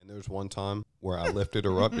was one time where I lifted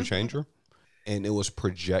her up to change her, and it was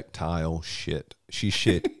projectile shit. She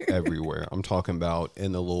shit everywhere. I'm talking about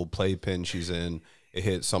in the little playpen she's in. It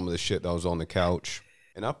hit some of the shit that was on the couch.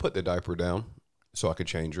 And I put the diaper down so I could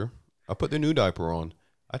change her. I put the new diaper on.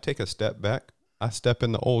 I take a step back. I step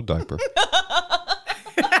in the old diaper.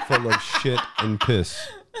 Full of shit and piss.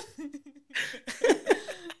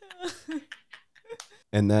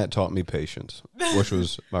 And that taught me patience, which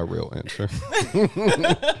was my real answer.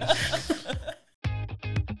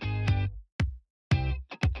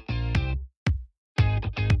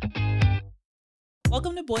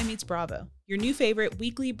 Welcome to Boy Meets Bravo, your new favorite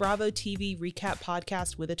weekly Bravo TV recap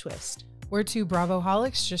podcast with a twist. We're two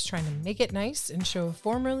Bravo-holics just trying to make it nice and show a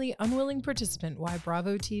formerly unwilling participant why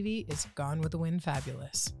Bravo TV is Gone with the Wind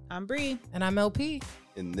fabulous. I'm Bree. And I'm LP.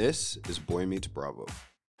 And this is Boy Meets Bravo.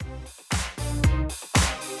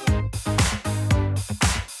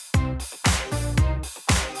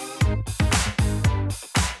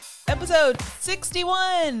 Episode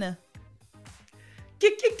 61.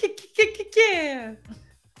 Yeah.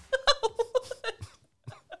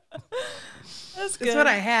 That's good. It's what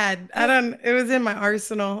I had. It was in my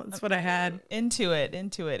arsenal. It's what I had. Into it.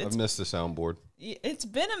 I've missed the soundboard. It's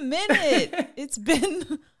been a minute. It's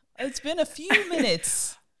been a few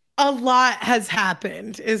minutes. A lot has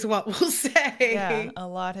happened is what we'll say. Yeah, a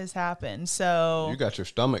lot has happened. So You got your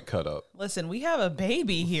stomach cut up. listen, we have a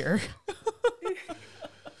baby here.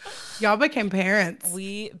 Y'all became parents.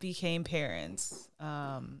 We became parents.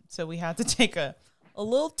 So we had to take a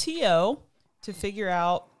little TO to figure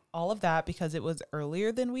out all of that because it was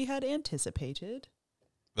earlier than we had anticipated.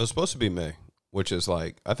 It was supposed to be May, which is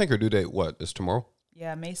like, I think her due date, is tomorrow?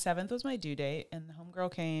 Yeah, May 7th was my due date, and the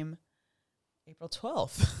homegirl came April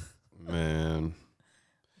 12th. Man.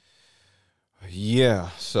 Yeah,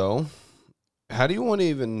 so how do you want to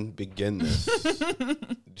even begin this?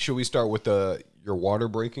 Should we start with your water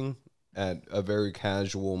breaking at a very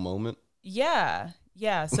casual moment? Yeah.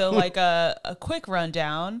 So like a quick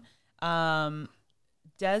rundown.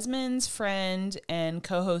 Desmond's friend and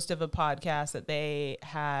co-host of a podcast that they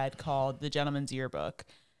had called The Gentleman's Yearbook,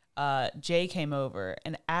 Jay came over,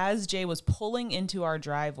 and as Jay was pulling into our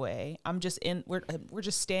driveway, we're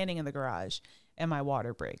just standing in the garage, and my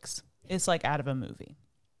water breaks. It's like out of a movie.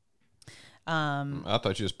 I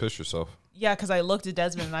thought you just pissed yourself. Yeah, because I looked at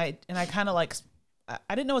Desmond and I kind of like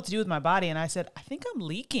I didn't know what to do with my body, and I said, I think I'm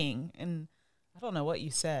leaking, and I don't know what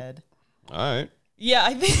you said. All right. Yeah,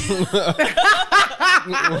 I think.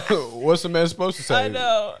 What's the man supposed to say? I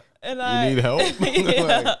know. And you need help?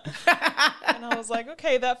 Yeah. And I was like,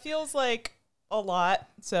 okay, that feels like a lot.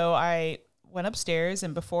 So I went upstairs,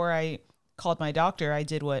 and before I called my doctor, I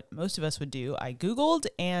did what most of us would do. I Googled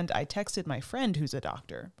and I texted my friend who's a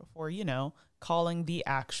doctor before, calling the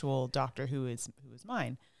actual doctor who is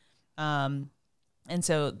mine. And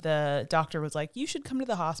so the doctor was like, you should come to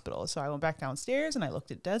the hospital. So I went back downstairs and I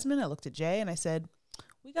looked at Desmond, I looked at Jay, and I said,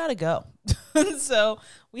 we got to go. So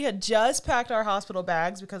we had just packed our hospital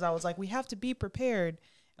bags because I was like, we have to be prepared.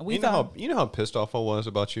 And we thought, you know how pissed off I was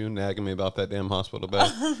about you nagging me about that damn hospital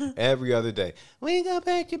bag every other day. We ain't got to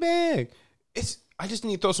pack your bag. I just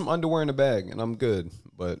need to throw some underwear in the bag and I'm good.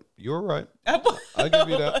 But you're right. I'll give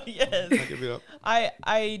you that. Yes. I'll give you that.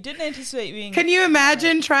 I didn't anticipate being. Can you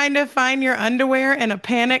imagine trying to find your underwear in a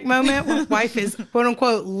panic moment when wife is quote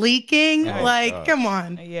unquote leaking? Oh, come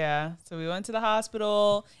on. Yeah. So we went to the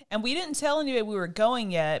hospital, and we didn't tell anybody we were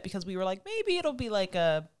going yet because we were like, maybe it'll be like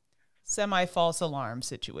a semi-false alarm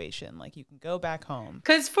situation. Like you can go back home.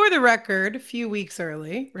 Because for the record, a few weeks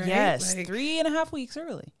early, right? Yes. 3.5 weeks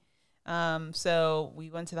early. So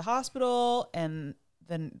we went to the hospital, and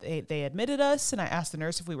then they admitted us, and I asked the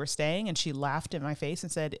nurse if we were staying, and she laughed in my face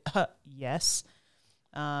and said, yes.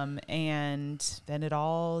 And then it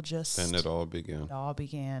all began.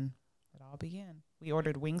 We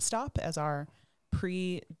ordered Wingstop as our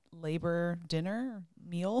pre-labor dinner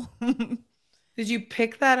meal. Did you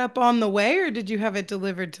pick that up on the way, or did you have it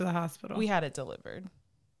delivered to the hospital? We had it delivered.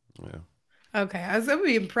 Yeah. Okay, I was going to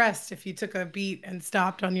be impressed if you took a beat and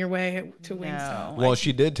stopped on your way to Wingstop. Well,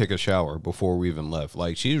 she did take a shower before we even left.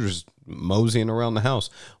 Like, she was moseying around the house.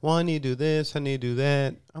 Well, I need to do this. I need to do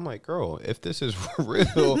that. I'm like, girl, if this is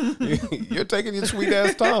real, you're taking your sweet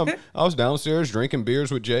ass time. I was downstairs drinking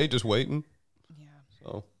beers with Jay, just waiting. Yeah.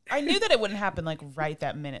 So I knew that it wouldn't happen like right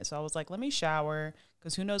that minute. So I was like, let me shower,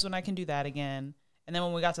 because who knows when I can do that again. And then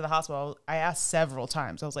when we got to the hospital, I asked several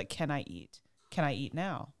times. I was like, can I eat? Can I eat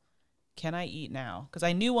now? Can I eat now? Because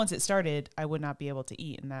I knew once it started, I would not be able to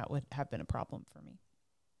eat, and that would have been a problem for me.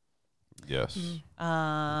 yes.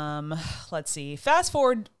 Let's see. Fast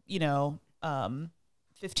forward,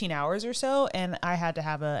 15 hours or so, and I had to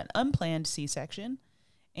have an unplanned C-section,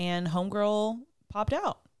 and homegirl popped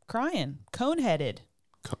out crying, cone-headed.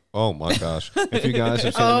 Oh my gosh. If you guys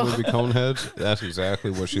have seen the movie Coneheads, that's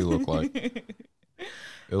exactly what she looked like.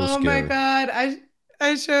 It was scary. My God.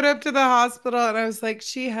 I showed up to the hospital and I was like,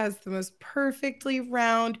 she has the most perfectly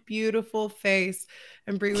round, beautiful face.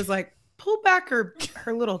 And Brie was like, pull back her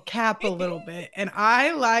little cap a little bit. And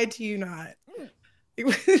I lied to you not.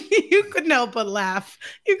 You couldn't help but laugh.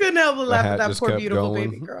 You couldn't help but laugh at that poor, beautiful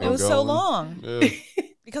baby girl. It was so long. Yeah.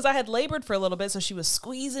 Because I had labored for a little bit, so she was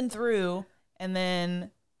squeezing through. And then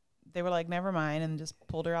they were like, never mind, and just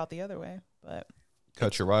pulled her out the other way. But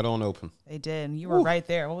cut you right on open. They did. You were right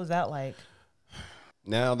there. What was that like?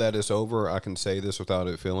 Now that it's over, I can say this without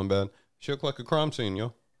it feeling bad. She looked like a crime scene,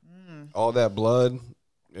 yo. All that blood,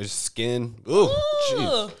 his skin. Ooh,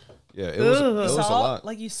 jeez. Yeah, it was a lot.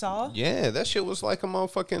 Like you saw? Yeah, that shit was like a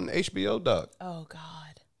motherfucking HBO doc. Oh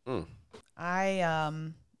God.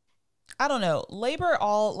 I don't know. Labor,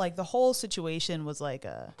 the whole situation was like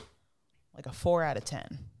a 4 out of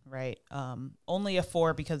 10, right? Only a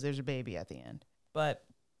 4 because there's a baby at the end, but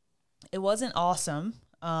it wasn't awesome.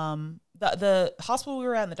 The hospital we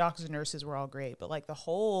were at and the doctors and nurses were all great, but like the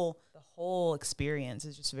whole experience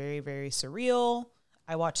is just very, very surreal.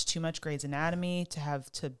 I watched too much Grey's Anatomy to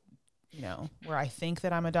have to, where I think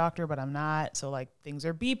that I'm a doctor, but I'm not. So like things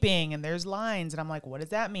are beeping and there's lines and I'm like, what does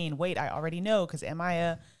that mean? Wait, I already know. 'Cause am I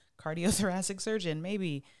a cardiothoracic surgeon?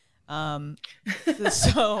 Maybe.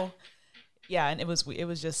 So yeah. And it was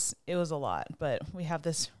a lot, but we have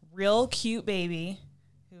this real cute baby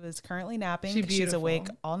who is currently napping. She's awake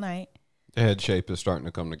all night. The head shape is starting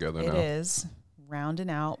to come together now. It is rounding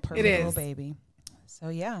out, perfect little baby. So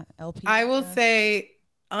yeah, LP. I will say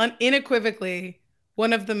unequivocally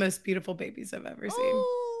one of the most beautiful babies I've ever seen.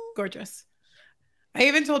 Gorgeous. I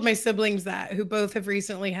even told my siblings that, who both have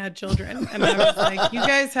recently had children. And I was like, you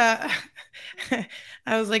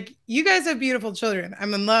guys have beautiful children.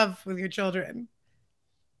 I'm in love with your children.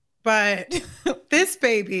 But this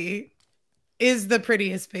baby is the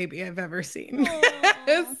prettiest baby I've ever seen.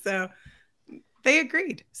 So they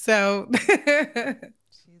agreed. So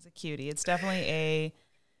she's a cutie. It's definitely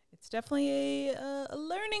a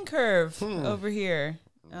learning curve over here.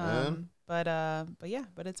 But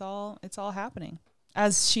it's all happening,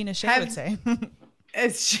 as Sheena Shea would say.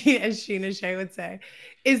 As Sheena Shea would say.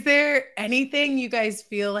 Is there anything you guys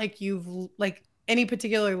feel like any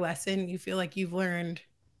particular lesson you feel like you've learned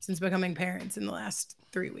since becoming parents in the last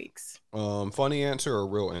 3 weeks? Funny answer or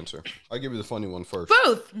real answer? I'll give you the funny one first.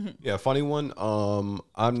 Both. Yeah, funny one.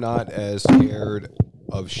 I'm not as scared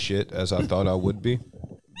of shit as I thought I would be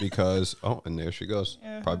because and there she goes.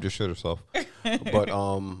 Probably just shit herself. But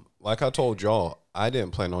like I told y'all, I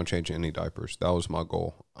didn't plan on changing any diapers. That was my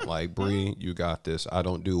goal. Like, Bree, you got this. I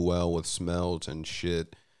don't do well with smells and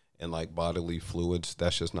shit and like bodily fluids.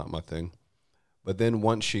 That's just not my thing. But then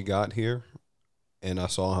once she got here and I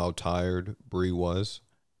saw how tired Bree was,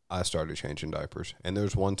 I started changing diapers. And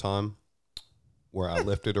there's one time where I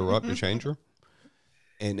lifted her up to change her,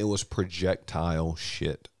 and it was projectile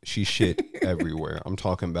shit. She shit everywhere. I'm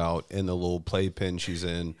talking about in the little playpen she's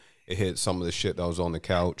in. It hit some of the shit that was on the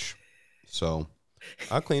couch. So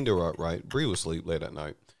I cleaned her up right. Bree was asleep late at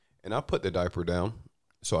night. And I put the diaper down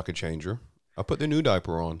so I could change her. I put the new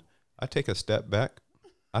diaper on. I take a step back.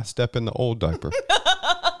 I step in the old diaper.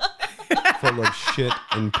 Full of shit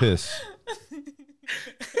and piss.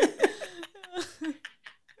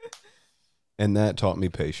 And that taught me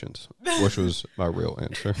patience, which was my real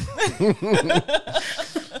answer.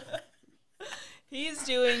 He's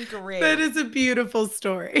doing great. That is a beautiful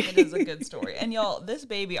story. It is a good story. And y'all, this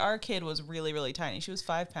baby, our kid was really, really tiny. She was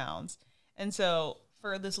 5 pounds. And so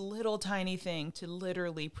for this little tiny thing to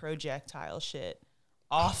literally projectile shit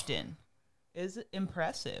often is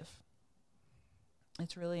impressive.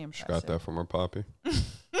 It's really impressive. She got that from her poppy.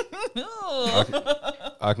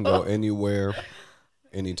 I can go anywhere,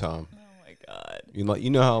 anytime. Oh my God. You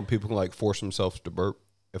know how people can like force themselves to burp?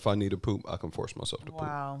 If I need to poop, I can force myself to poop.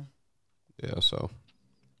 Wow. Yeah, so.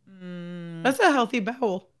 That's a healthy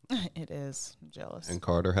bowel. It is. I'm jealous. And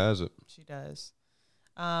Carter has it. She does.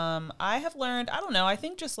 I have learned, I don't know, I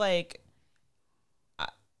think just like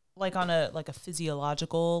on a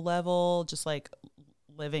physiological level, just like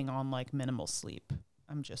living on like minimal sleep.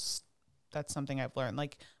 That's something I've learned.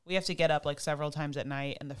 Like we have to get up like several times at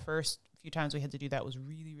night, and the first few times we had to do that was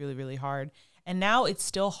really, really, really hard. And now it's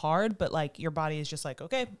still hard, but like your body is just like,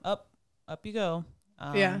 okay, up you go.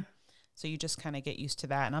 Yeah. So you just kind of get used to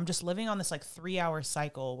that. And I'm just living on this like 3-hour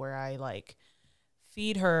cycle where I like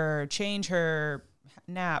feed her, change her,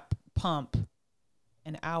 nap, pump,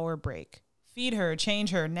 an hour break, feed her,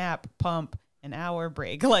 change her, nap, pump, an hour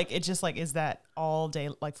break. Like it just like is that all day,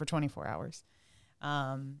 like for 24 hours.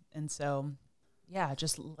 And so, yeah,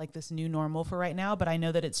 just like this new normal for right now. But I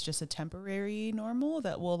know that it's just a temporary normal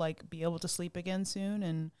that we'll like be able to sleep again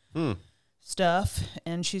soon and stuff.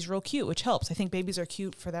 And she's real cute, which helps. I think babies are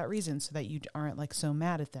cute for that reason, so that you aren't like so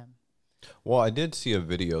mad at them. Well, I did see a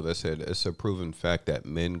video that said it's a proven fact that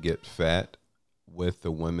men get fat with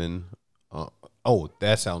the women. Oh,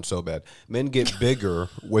 that sounds so bad. Men get bigger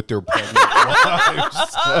with their pregnant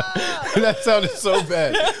wives. That sounded so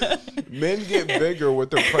bad. Men get bigger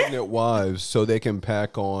with their pregnant wives so they can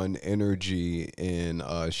pack on energy and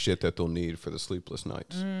shit that they'll need for the sleepless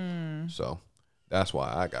nights. So that's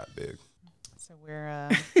why I got big. So we're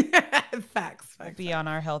Facts. we'll be on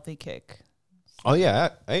our healthy kick. Oh, yeah.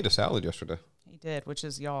 I ate a salad yesterday. He did, which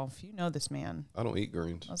is, y'all, if you know this man, I don't eat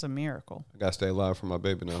greens. that's a miracle. I got to stay alive for my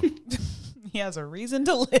baby now. He has a reason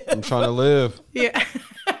to live. I'm trying to live. Yeah.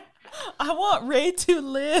 I want Ray to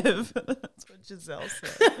live. That's what Giselle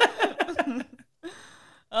said.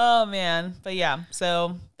 Oh, man. But yeah,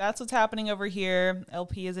 so that's what's happening over here.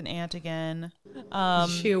 LP is an aunt again.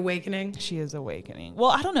 Is she awakening? She is awakening. Well,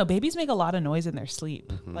 I don't know. Babies make a lot of noise in their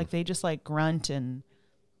sleep. Like they just like grunt and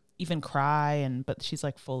even cry, but she's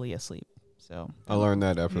like fully asleep. So I learned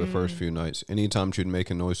that after the first few nights. Anytime she'd make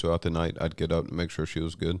a noise throughout the night, I'd get up and make sure she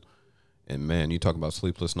was good. And man, you talk about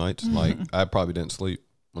sleepless nights. Like I probably didn't sleep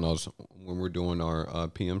when we're doing our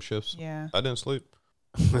PM shifts. Yeah. I didn't sleep.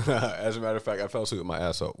 As a matter of fact, I fell asleep with my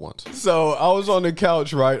ass up once. So I was on the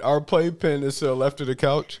couch, right? Our playpen is to the left of the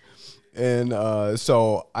couch. And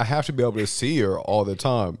so I have to be able to see her all the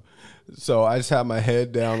time. So I just had my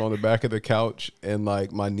head down on the back of the couch and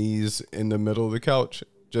like my knees in the middle of the couch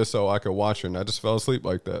just so I could watch her. And I just fell asleep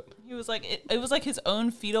like that. He was like, it was like his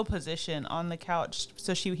own fetal position on the couch.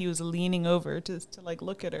 So he was leaning over to like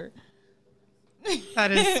look at her.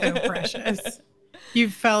 That is so precious. You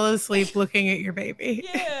fell asleep looking at your baby.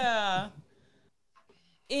 Yeah.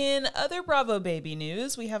 In other Bravo baby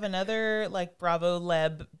news, we have another like Bravo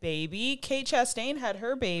Leb baby. Kate Chastain had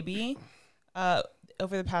her baby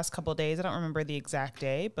over the past couple of days. I don't remember the exact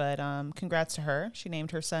day, but congrats to her. She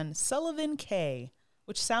named her son Sullivan K,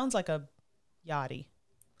 which sounds like a yachty.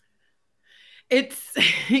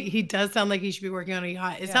 He does sound like he should be working on a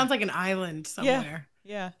yacht. It sounds like an island somewhere.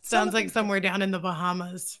 Yeah. Sounds like somewhere down in the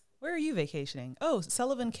Bahamas. Where are you vacationing? Oh,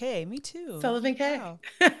 Sullivan K. Me too. Sullivan K. Wow.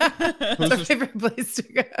 It's our favorite place to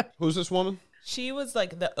go. Who's this woman? She was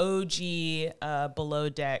like the OG below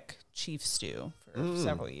deck chief stew for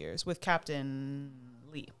several years with Captain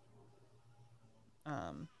Lee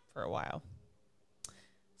for a while.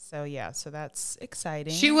 So yeah, so that's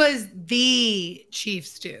exciting. She was the chief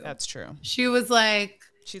stew. That's true. She was like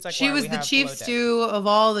she was the chief stew of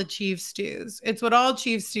all the chief stews. It's what all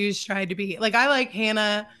chief stews tried to be. Like I like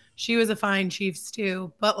Hannah. She was a fine chief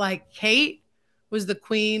stew, but like Kate was the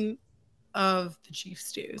queen of the chief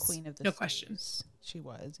stews. Queen of the no stews. questions. She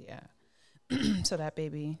was, yeah. So that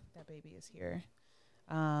baby is here.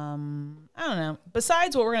 I don't know.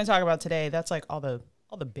 Besides what we're going to talk about today, that's like all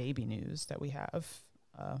the baby news that we have.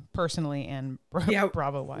 Personally and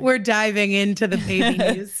Bravo wise. We're diving into the baby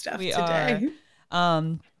news stuff today.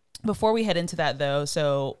 Before we head into that though,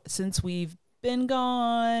 so since we've been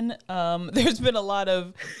gone, there's been a lot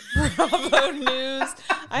of Bravo news.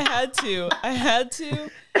 I had to.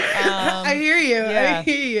 I hear you. Yeah. I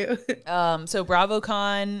hear you. So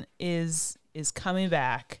BravoCon is coming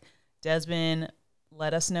back. Desmond,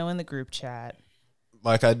 let us know in the group chat.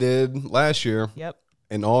 Like I did last year. Yep.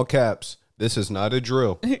 In all caps. This is not a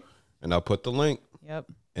drill. And I'll put the link. Yep.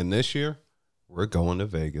 And this year, we're going to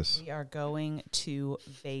Vegas. We are going to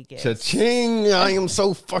Vegas. Cha-ching! I am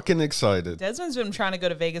so fucking excited. Desmond's been trying to go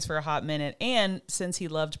to Vegas for a hot minute. And since he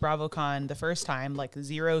loved BravoCon the first time, like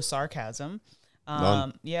zero sarcasm.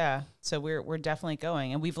 None. Yeah. So we're definitely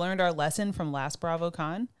going. And we've learned our lesson from last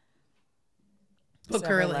BravoCon. Book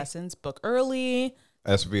Several early. lessons. Book early.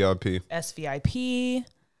 SVIP. SVIP.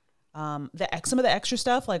 Some of the extra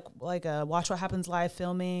stuff like Watch What Happens Live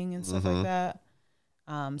filming and stuff like that.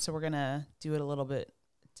 So we're gonna do it a little bit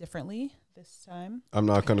differently this time. I'm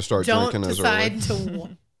not going to start drinking as early.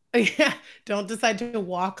 Don't decide to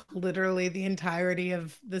walk literally the entirety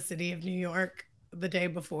of the city of New York the day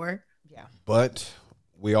before. Yeah. But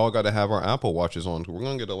we all got to have our Apple Watches on. We're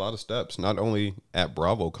going to get a lot of steps, not only at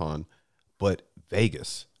BravoCon, but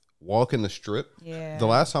Vegas. Walking the strip. Yeah. The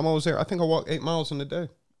last time I was there, I think I walked 8 miles in a day.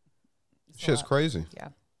 Shit's crazy. Yeah.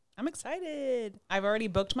 I'm excited. I've already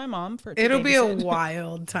booked my mom for It'll be a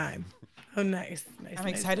wild time. Oh, nice. I'm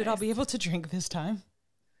excited I'll be able to drink this time.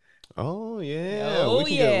 Oh, yeah. Oh,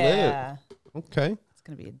 we can yeah. get lit. Okay. It's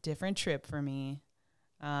going to be a different trip for me.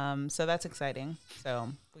 So that's exciting. So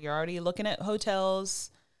we're already looking at hotels,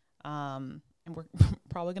 and we're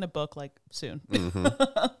probably going to book like soon.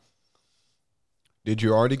 Mm-hmm. Did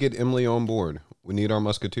you already get Emily on board? We need our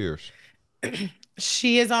musketeers.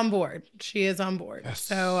 She is on board. She is on board. Yes.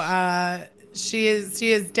 So she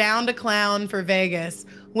is down to clown for Vegas.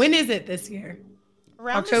 When is it this year?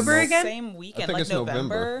 Around October the again? same I weekend, think like it's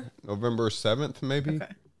November. November 7th, maybe. Okay.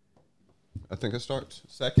 I think it starts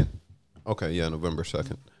 2nd. Okay, yeah, November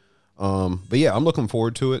 2nd. But yeah, I'm looking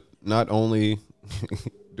forward to it. Not only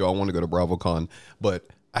do I want to go to BravoCon, but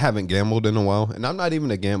I haven't gambled in a while, and I'm not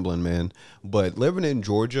even a gambling man. But living in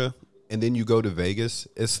Georgia and then you go to Vegas,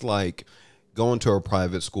 it's like going to a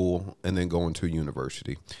private school and then going to a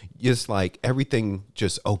university. It's like everything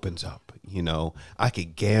just opens up. You know, I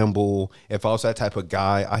could gamble. If I was that type of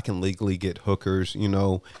guy, I can legally get hookers. You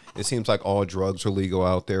know, it seems like all drugs are legal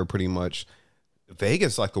out there pretty much.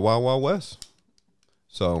 Vegas, like the Wild Wild West.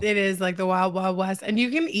 So it is like the Wild Wild West, and you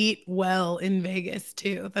can eat well in Vegas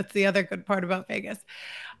too. That's the other good part about Vegas.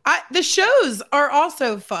 The shows are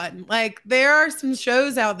also fun. Like there are some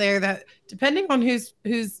shows out there that, depending on who's,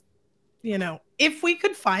 you know, if we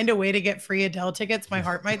could find a way to get free Adele tickets, my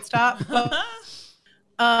heart might stop.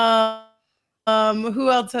 Who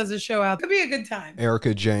else has a show out? Could be a good time.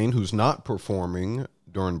 Erica Jane, who's not performing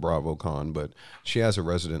during BravoCon, but she has a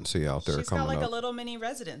residency out there. She's coming got like up. a little mini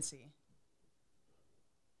residency.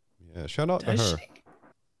 Yeah, shout out to Does her. she?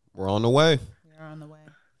 We're on the way. We're on the way.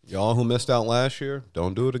 Y'all who missed out last year,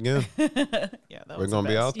 don't do it again. Yeah, that We're was gonna the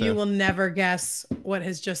be best. out there. You will never guess what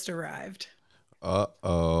has just arrived.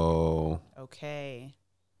 Uh-oh. Okay.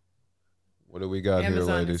 What do we got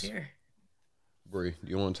Amazon here, is ladies? here. Bree, do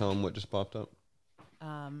you want to tell them what just popped up?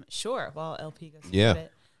 Sure. Well, LP goes Yeah.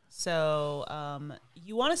 it. So,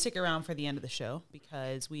 you want to stick around for the end of the show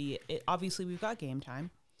because obviously we've got game time,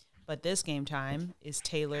 but this game time is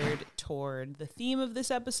tailored toward the theme of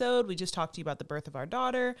this episode. We just talked to you about the birth of our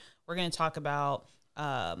daughter. We're going to talk about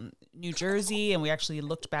New Jersey, and we actually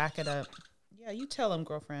looked back at yeah, you tell him,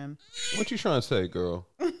 girlfriend. What you trying to say, girl?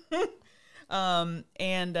 We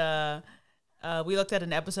looked at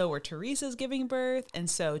an episode where Teresa's giving birth. And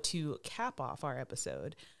so to cap off our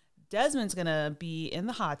episode, Desmond's going to be in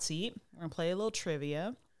the hot seat. We're going to play a little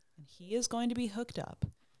trivia. And he is going to be hooked up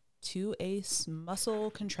to a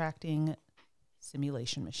muscle contracting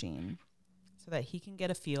simulation machine so that he can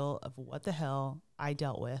get a feel of what the hell I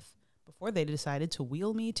dealt with before they decided to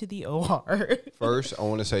wheel me to the OR. First, I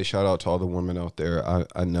want to say shout out to all the women out there.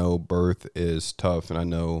 I know birth is tough, and I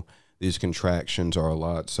know these contractions are a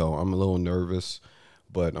lot, so I'm a little nervous,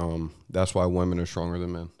 but that's why women are stronger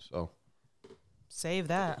than men. So Save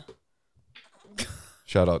that.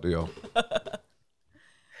 shout out to y'all.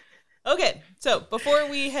 Okay, so before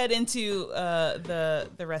we head into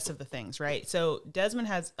the rest of the things, right? So Desmond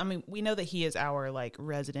we know that he is our like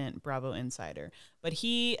resident Bravo insider, but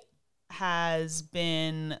he has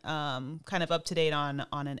been kind of up to date on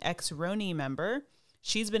an ex-RHONJ member.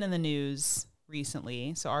 She's been in the news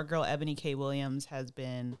recently. So our girl Ebony K. Williams has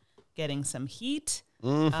been getting some heat.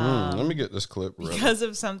 Let me get this clip ready. Because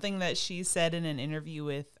of something that she said in an interview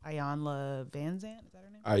with Ayanla Vanzant. Is that her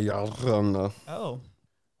name? Ayanla. Oh,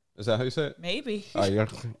 Is that how you say it? maybe.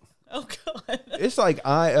 Ayanla. Oh, God. It's like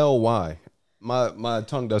ILY. My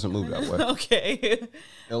tongue doesn't move that way. Okay.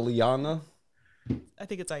 Eliana. I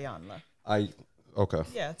think it's Ayanla. Okay.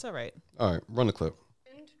 Yeah, it's all right. All right, run the clip.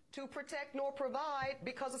 To protect nor provide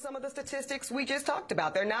because of some of the statistics we just talked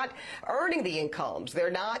about. They're not earning the incomes.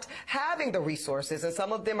 They're not having the resources, and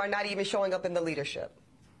some of them are not even showing up in the leadership.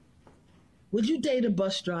 Would you date a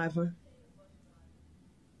bus driver?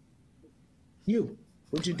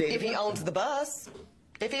 Would you date If he owns the bus,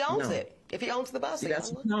 if he owns No. it, if he owns the bus, See,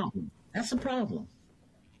 that's a problem. That's a problem.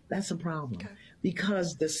 That's a problem. Okay.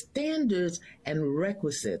 Because the standards and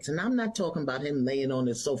requisites, and I'm not talking about him laying on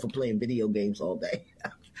his sofa playing video games all day.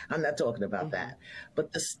 I'm not talking about that.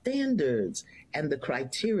 But the standards and the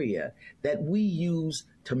criteria that we use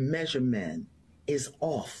to measure men is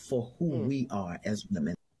off for who we are as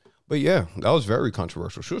women. But yeah, that was very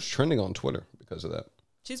controversial. She was trending on Twitter because of that.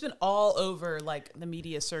 She's been all over like the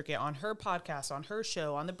media circuit, on her podcast, on her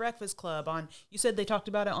show, on The Breakfast Club, you said they talked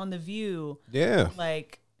about it on The View. Yeah.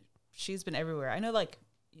 Like, she's been everywhere. I know, like,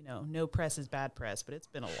 you know, no press is bad press, but it's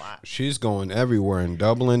been a lot. She's going everywhere and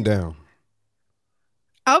doubling down.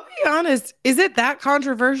 I'll be honest. Is it that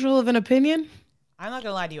controversial of an opinion? I'm not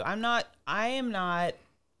gonna lie to you. I am not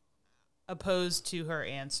opposed to her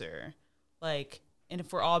answer. Like, and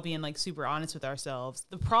if we're all being like super honest with ourselves,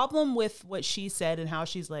 the problem with what she said and how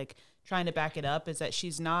she's like trying to back it up is that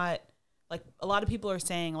she's not like a lot of people are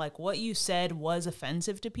saying like what you said was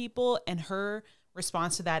offensive to people, and her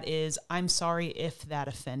response to that is, I'm sorry if that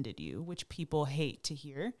offended you, which people hate to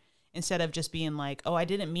hear, instead of just being like, oh, I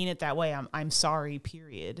didn't mean it that way. I'm sorry,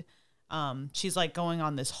 period. She's like going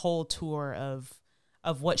on this whole tour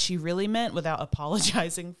of what she really meant without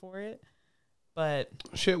apologizing for it. But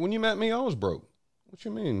shit, when you met me, I was broke. What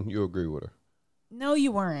you mean you agree with her? No,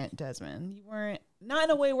 you weren't, Desmond. You weren't. Not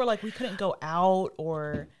in a way where like we couldn't go out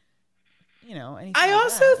or, you know, anything. I like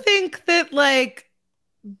also that. think that like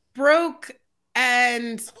broke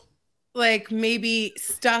and like maybe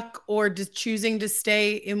stuck or just choosing to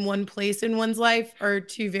stay in one place in one's life are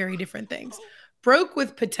two very different things. Broke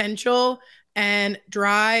with potential and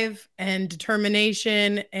drive and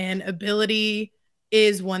determination and ability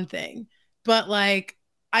is one thing, but like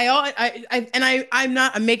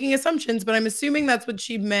I'm making assumptions, but I'm assuming that's what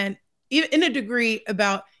she meant in a degree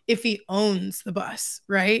about if he owns the bus,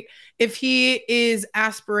 right? If he is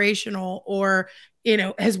aspirational or, you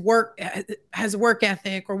know, has work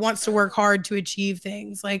ethic or wants to work hard to achieve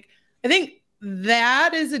things. Like, I think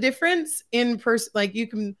that is a difference in person. Like, you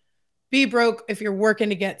can be broke if you're working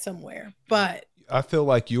to get somewhere, but I feel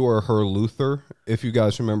like you are her Luther. If you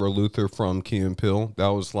guys remember Luther from Key and Peele, that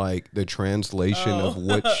was like the translation of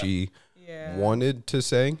what she wanted to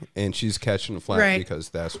say, and she's catching flack because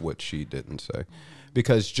that's what she didn't say.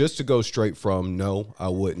 Because just to go straight from no, I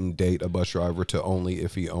wouldn't date a bus driver to only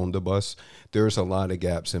if he owned the bus, there's a lot of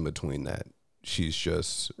gaps in between that she's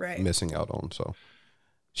just missing out on. So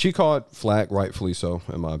she caught flack, rightfully so,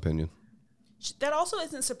 in my opinion. That also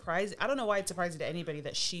isn't surprising. I don't know why it's surprising to anybody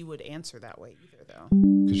that she would answer that way either, though.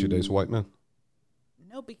 Because she dates white men?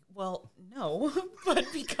 No, no, but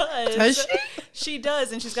because does she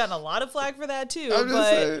does, and she's gotten a lot of flack for that too. I'm just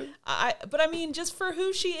saying. But I mean, just for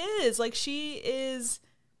who she is, like she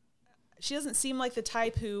doesn't seem like the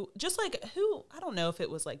type who, just like who, I don't know if it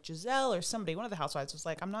was like Giselle or somebody, one of the housewives was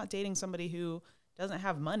like, I'm not dating somebody who doesn't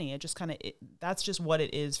have money. It just kind of, that's just what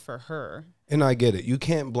it is for her. And I get it. You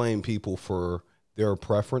can't blame people for their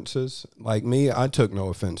preferences. Like me, I took no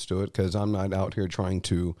offense to it because I'm not out here trying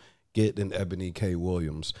to get an Ebony K.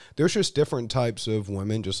 Williams. There's just different types of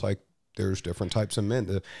women, just like there's different types of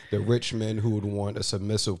men. The rich men who would want a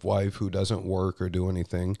submissive wife who doesn't work or do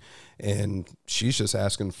anything. And she's just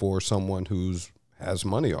asking for someone who's has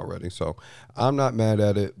money already. So I'm not mad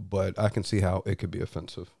at it, but I can see how it could be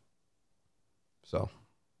offensive. So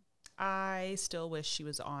I still wish she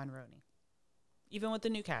was on RHONJ. Even with the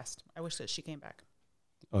new cast, I wish that she came back.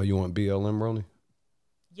 Oh, you want BLM RHONJ?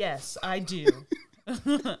 Yes, I do.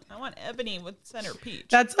 I want Ebony with Center Peach.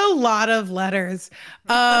 That's a lot of letters.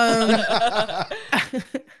 The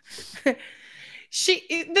thing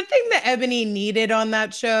that Ebony needed on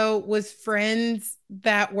that show was friends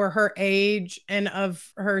that were her age and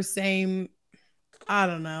of her same, I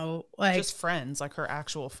don't know, like just friends, like her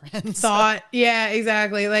actual friends. Thought, yeah,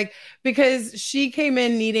 exactly. Like, because she came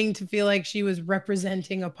in needing to feel like she was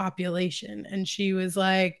representing a population, and she was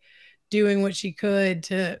like doing what she could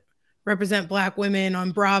to represent Black women on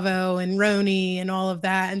Bravo and RHONJ and all of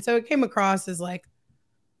that. And so it came across as like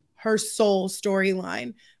her sole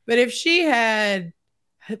storyline. But if she had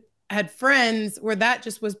friends where that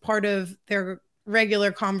just was part of their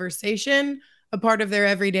regular conversation, a part of their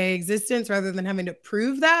everyday existence, rather than having to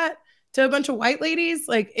prove that to a bunch of white ladies,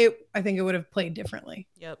 like I think it would have played differently.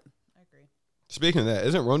 Yep, I agree. Speaking of that,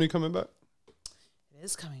 isn't RHONJ coming back? It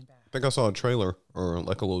is coming back. I think I saw a trailer or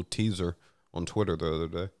like a little teaser on Twitter the other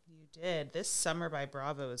day. Did. This Summer by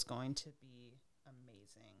Bravo is going to be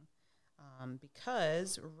amazing.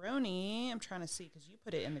 Because RHONJ, I'm trying to see, because you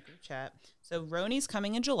put it in the group chat. So RHONJ's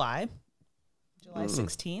coming in July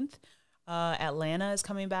 16th. Atlanta is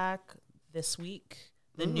coming back this week.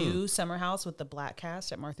 The new Summer House with the Black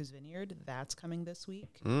cast at Martha's Vineyard, that's coming this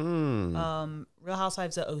week. Real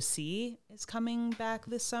Housewives of OC is coming back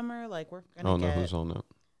this summer. Like, we're gonna know who's on that.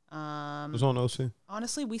 Who's on OC?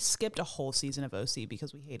 Honestly, we skipped a whole season of OC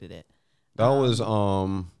because we hated it. That was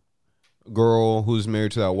girl who's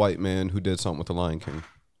married to that white man who did something with the Lion King.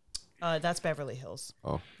 That's Beverly Hills.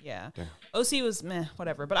 Oh, yeah. Damn. OC was meh,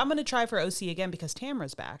 whatever. But I'm gonna try for OC again because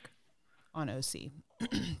Tamra's back on OC,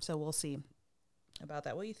 so we'll see about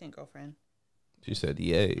that. What do you think, girlfriend? She said,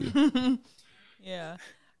 "Yay." Yeah.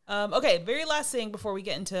 Okay, very last thing before we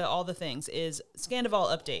get into all the things is Scandival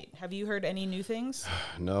update. Have you heard any new things?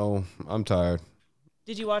 No, I'm tired.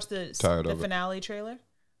 Did you watch the finale trailer?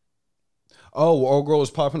 Oh, old girl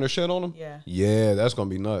was popping her shit on him? Yeah. Yeah, that's going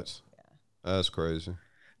to be nuts. Yeah. That's crazy.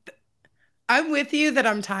 I'm with you that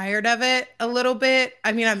I'm tired of it a little bit.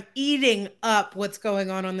 I mean, I'm eating up what's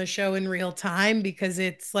going on the show in real time because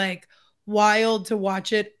it's like wild to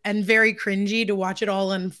watch it and very cringy to watch it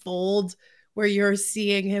all unfold, where you're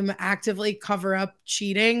seeing him actively cover up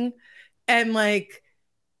cheating and like,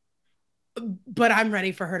 but I'm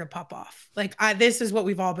ready for her to pop off. Like, this is what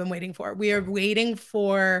we've all been waiting for. We are waiting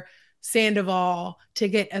for Sandoval to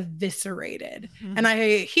get eviscerated. Mm-hmm. And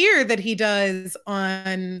I hear that he does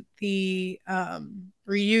on the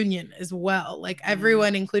reunion as well. Like,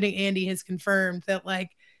 everyone, including Andy, has confirmed that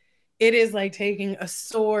like it is like taking a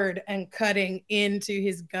sword and cutting into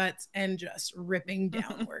his guts and just ripping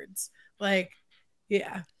downwards. Like,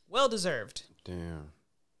 yeah. Well deserved. Damn.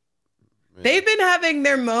 Man. They've been having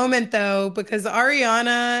their moment though, because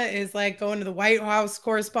Ariana is like going to the White House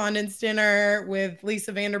Correspondents' Dinner with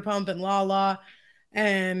Lisa Vanderpump and Lala.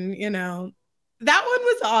 And, you know, that one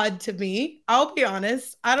was odd to me. I'll be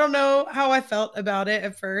honest. I don't know how I felt about it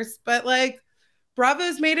at first, but like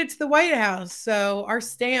Bravo's made it to the White House. So our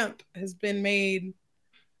stamp has been made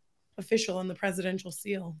official on the presidential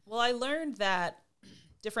seal. Well, I learned that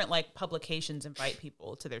different like publications invite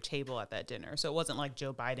people to their table at that dinner. So it wasn't like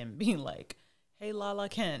Joe Biden being like, hey, Lala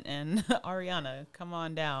Kent and Ariana, come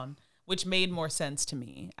on down, which made more sense to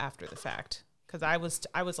me after the fact. Because I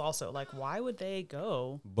was also like, why would they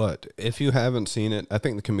go? But if you haven't seen it, I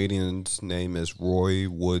think the comedian's name is Roy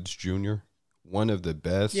Woods Jr. One of the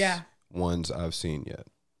best ones I've seen yet.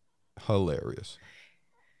 Hilarious.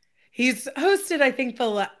 He's hosted, I think,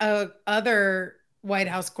 the other White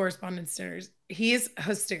House Correspondents' Dinners. He's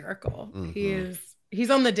hysterical. Mm-hmm. He's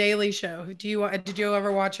on the Daily Show. Did you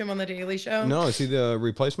ever watch him on the Daily Show? No, is he the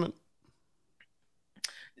replacement?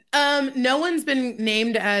 No one's been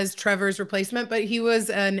named as Trevor's replacement, but he was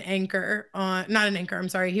an anchor on, not an anchor, I'm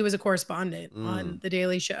sorry. He was a correspondent on the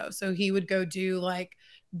Daily Show. So he would go do like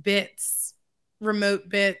bits, remote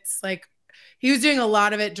bits. Like he was doing a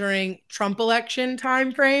lot of it during Trump election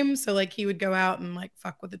time frame. So like he would go out and like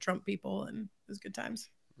fuck with the Trump people, and it was good times.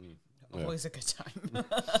 Always a good time.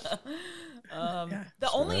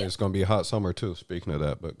 It's going to be a hot summer too, speaking of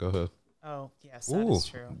that, but go ahead. Oh, yes, that is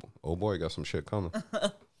true. Oh boy, got some shit coming.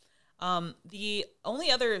 The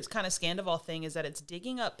only other kind of Scandival thing is that it's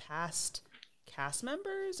digging up past cast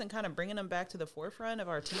members and kind of bringing them back to the forefront of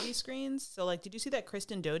our TV screens. So, like, did you see that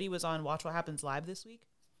Kristen Doty was on Watch What Happens Live this week?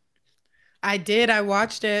 I did. I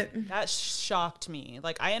watched it. That shocked me.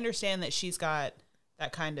 Like, I understand that she's got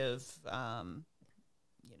that kind of,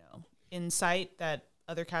 insight that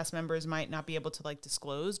other cast members might not be able to like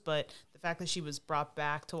disclose, but the fact that she was brought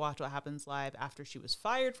back to Watch What Happens Live after she was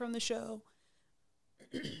fired from the show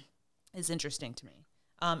is interesting to me.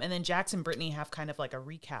 And then Jax and Brittany have kind of like a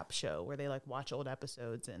recap show where they like watch old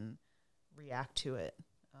episodes and react to it.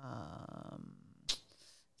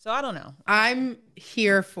 So I don't know. I'm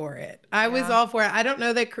here for it. I was all for it. I don't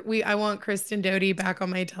know that I want Kristen Doty back on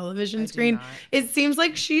my television screen. It seems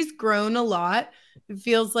like she's grown a lot. It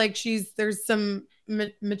feels like there's some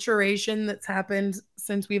maturation that's happened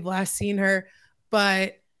since we've last seen her,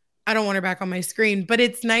 but I don't want her back on my screen. But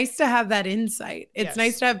it's nice to have that insight. It's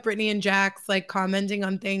nice to have Brittany and Jax like commenting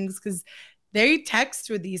on things, because they text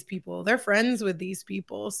with these people. They're friends with these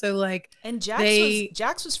people. So like, and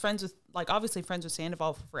Jax was friends with, like, obviously friends with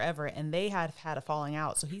Sandoval forever, and they had a falling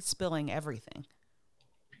out. So he's spilling everything.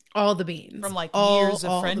 All the beans. From like years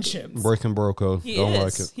of friendship. Breaking bro code. Don't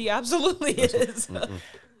like it. He absolutely is.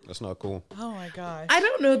 That's not cool. Oh my gosh. I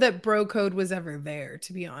don't know that bro code was ever there,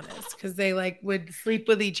 to be honest, because they like would sleep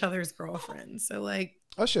with each other's girlfriends. So like,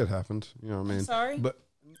 that shit happened. You know what I mean? Sorry. But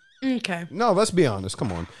okay. No, let's be honest.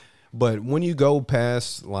 Come on. But when you go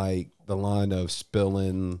past like the line of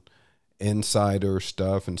spilling insider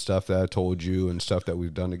stuff and stuff that I told you and stuff that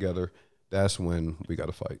we've done together, that's when we got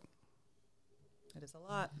to fight. It is a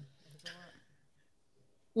lot.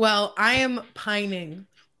 Well, I am pining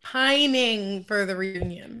for the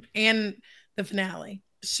reunion and the finale.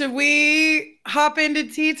 Should we hop into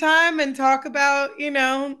tea time and talk about,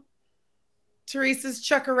 Teresa's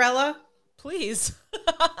Chuckarella? Please.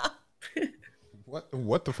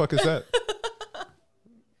 What the fuck is that?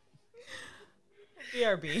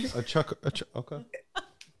 BRB. Okay.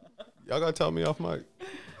 Y'all gotta tell me off mic.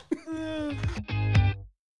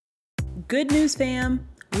 Good news, fam.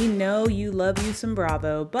 We know you love you some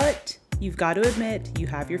Bravo, but you've got to admit you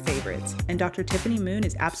have your favorites, and Dr. Tiffany Moon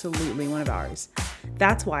is absolutely one of ours.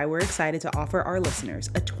 That's why we're excited to offer our listeners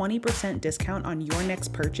a 20% discount on your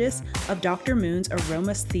next purchase of Dr. Moon's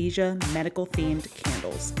Aromasthesia medical-themed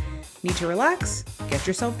candles. Need to relax? Get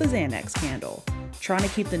yourself the Xanax candle. Trying to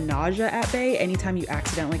keep the nausea at bay anytime you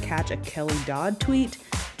accidentally catch a Kelly Dodd tweet?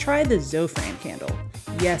 Try the Zofran candle.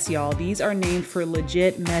 Yes, y'all, these are named for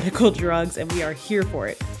legit medical drugs, and we are here for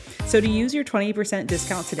it. So to use your 20%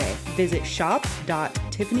 discount today, visit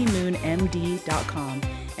shop.tiffanymoon.com shop.tiffanymoonmd.com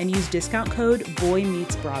and use discount code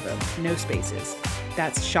BOYMeetsBravo, no spaces.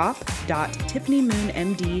 That's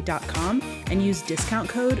shop.tiffanymoonmd.com and use discount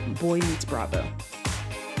code BOYMeetsBravo.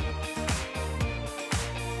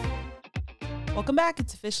 Welcome back.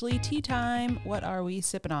 It's officially tea time. What are we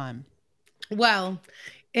sipping on? Well,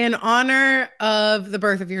 in honor of the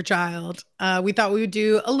birth of your child, we thought we would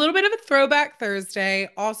do a little bit of a throwback Thursday,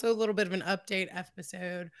 also a little bit of an update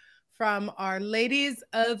episode from our ladies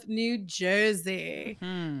of New Jersey.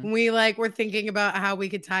 We were thinking about how we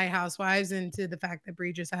could tie housewives into the fact that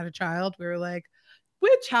Brie just had a child. We were like,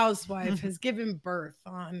 which housewife has given birth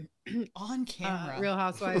on camera? Real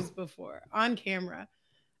Housewives before on camera?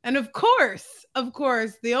 And of course,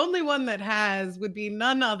 the only one that has would be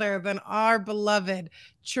none other than our beloved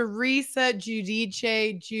Teresa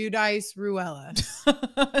Giudice Giudice Ruella.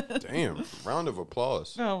 Damn, round of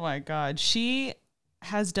applause. Oh my God. She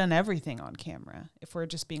has done everything on camera. If we're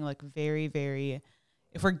just being very, very,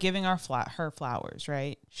 if we're giving her flowers,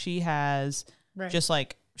 right? She has just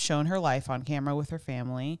shown her life on camera with her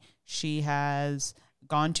family. She has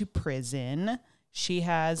gone to prison. She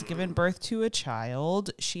has given birth to a child.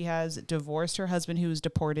 She has divorced her husband who was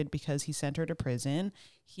deported because he sent her to prison.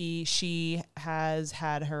 She has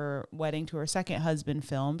had her wedding to her second husband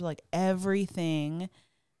filmed, everything,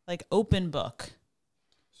 open book.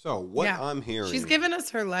 So what I'm hearing, she's given us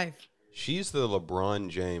her life. She's the LeBron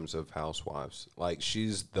James of housewives.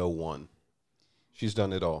 She's the one. She's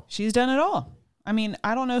done it all. She's done it all. I mean,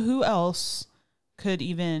 I don't know who else could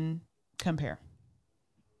even compare.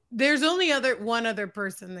 There's only one other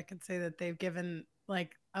person that could say that they've given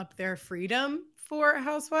up their freedom for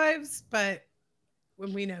housewives, but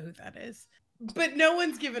when we know who that is. But no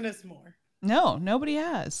one's given us more. No, nobody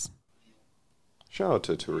has. Shout out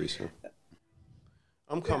to Teresa.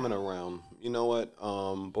 I'm coming around. You know what?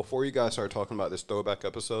 Before you guys start talking about this throwback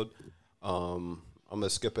episode, I'm going to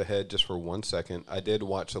skip ahead just for 1 second. I did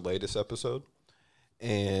watch the latest episode,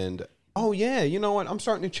 and oh, yeah, you know what? I'm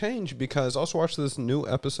starting to change because I also watched this new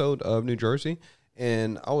episode of New Jersey,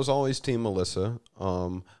 and I was always Team Melissa.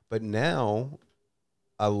 But now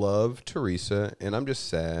I love Teresa, and I'm just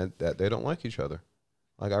sad that they don't like each other.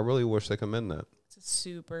 I really wish they could mend that. It's a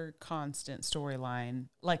super constant storyline,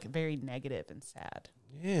 very negative and sad.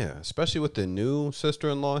 Yeah, especially with the new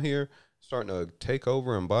sister-in-law here starting to take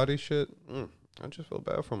over and body shit. I just feel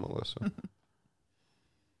bad for Melissa.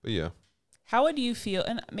 But yeah. How would you feel?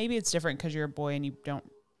 And maybe it's different because you're a boy and you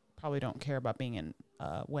probably don't care about being in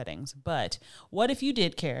weddings. But what if you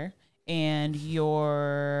did care and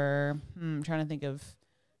your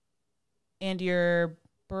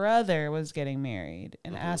brother was getting married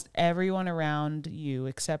and asked everyone around you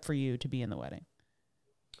except for you to be in the wedding?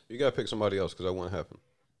 You gotta pick somebody else because that won't happen.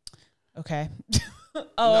 Okay. No,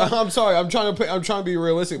 I'm sorry. I'm trying to be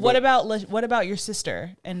realistic. What about your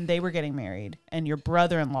sister and they were getting married and your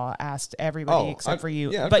brother-in-law asked everybody except for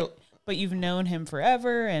you? Yeah, but you've known him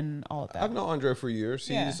forever and all of that. I've known Andre for years.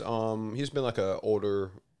 He's been like an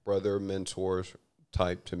older brother, mentor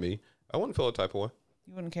type to me. I wouldn't feel a type of way.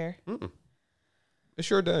 You wouldn't care? It's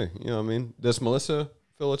your day. You know what I mean? Does Melissa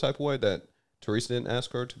feel a type of way that Teresa didn't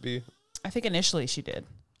ask her to be? I think initially she did.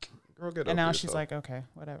 Girl, get and now yourself. She's like, okay,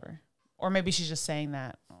 whatever. Or maybe she's just saying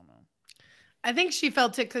that. I don't know. I think she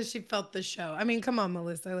felt it because she felt the show. I mean, come on,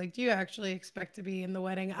 Melissa. Do you actually expect to be in the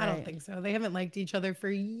wedding? I don't think so. They haven't liked each other for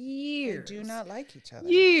years. They do not like each other.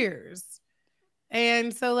 Years.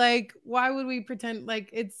 And so, why would we pretend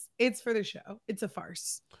it's for the show? It's a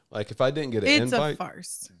farce. If I didn't get an invite, it's a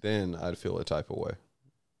farce. Then I'd feel a type of way.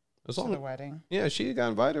 As long as the wedding. Yeah, she got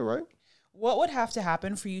invited, right? What would have to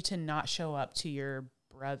happen for you to not show up to your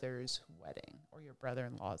brother's wedding or your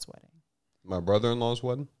brother-in-law's wedding? My brother-in-law's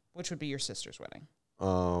wedding? Which would be your sister's wedding?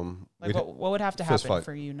 What would have to happen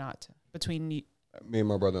for you not to? Between you? Me and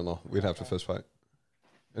my brother-in-law, we'd have to fist fight.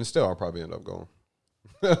 And still, I'll probably end up going.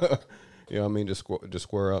 You know what I mean? Just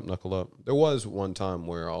square up, knuckle up. There was one time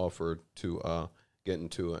where I offered to get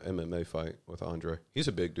into an MMA fight with Andre. He's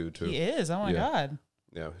a big dude, too. He is? Oh, my God.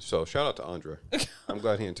 Yeah, so shout out to Andre. I'm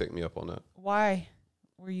glad he didn't take me up on that. Why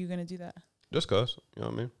were you going to do that? Just because, you know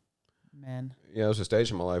what I mean? Man. Yeah, it was a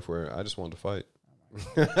stage in my life where I just wanted to fight. Oh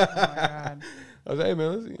my God. I was like, hey,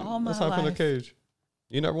 man, let's hop in the cage.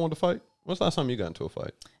 You never wanted to fight? When's the last time you got into a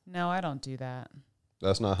fight? No, I don't do that.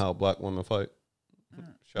 That's not how black women fight.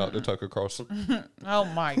 Shout out to Tucker Carlson. Oh,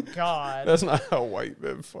 my God. That's not how white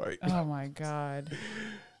men fight. Oh, my God.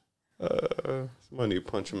 Somebody need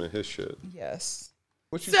to punch him in his shit. Yes.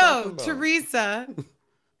 What you talking about? Teresa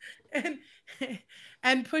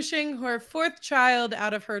and pushing her fourth child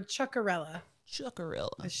out of her chuckarella.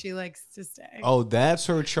 Chuckarella. As she likes to say. Oh, that's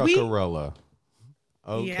her chuckarella.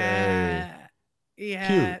 Okay.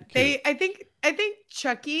 Yeah. Cute. I think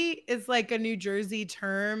Chucky is like a New Jersey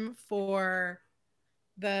term for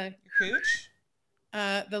the Hooch?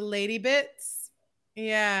 the lady bits.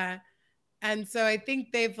 Yeah. And so I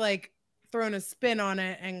think they've like thrown a spin on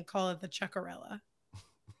it and call it the Chuckarella.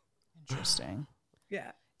 Interesting.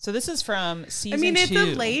 Yeah. So this is from season 2. I mean, it's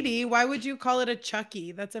a lady. Why would you call it a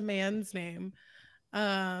Chucky? That's a man's name.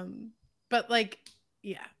 But like,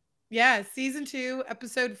 yeah. Yeah, season 2,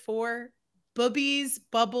 episode 4, Boobies,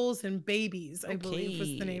 Bubbles, and Babies, I believe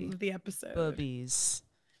was the name of the episode. Boobies.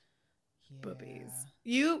 Yeah.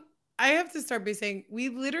 Boobies. I have to start by saying we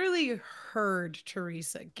literally heard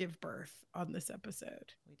Teresa give birth on this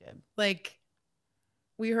episode. We did. Like,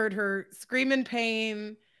 we heard her scream in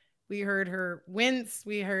pain. We heard her wince.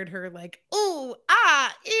 We heard her like, ooh,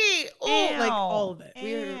 ah, ee, ooh, like all of it.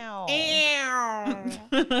 We heard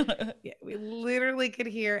her, yeah, we literally could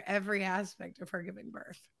hear every aspect of her giving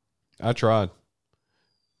birth. I tried.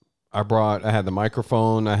 I had the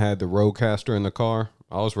microphone. I had the roadcaster in the car.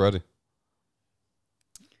 I was ready.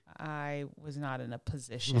 I was not in a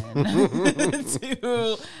position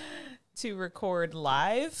to record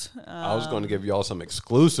live. I was going to give y'all some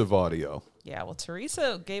exclusive audio. Yeah, well,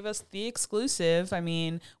 Teresa gave us the exclusive. I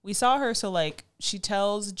mean, we saw her, so, like, she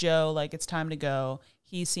tells Joe, like, it's time to go.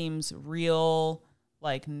 He seems real,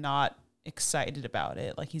 like, not excited about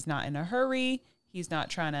it. Like, he's not in a hurry. He's not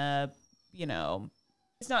trying to, he's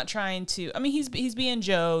not trying to, I mean, he's being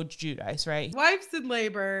Joe Giudice, right? Wife's in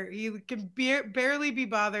labor. He can barely be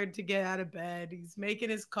bothered to get out of bed. He's making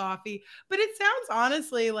his coffee. But it sounds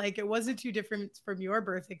honestly like it wasn't too different from your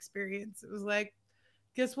birth experience. It was like,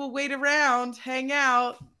 guess we'll wait around, hang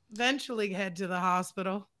out, eventually head to the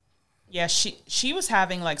hospital. Yeah, she was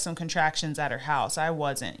having like some contractions at her house. I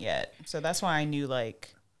wasn't yet. So that's why I knew,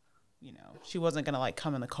 like, she wasn't going to like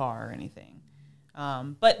come in the car or anything.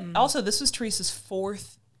 But also this was Teresa's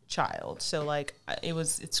 4th child. So like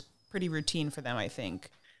it's pretty routine for them, I think.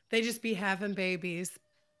 They just be having babies.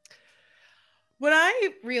 What I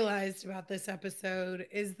realized about this episode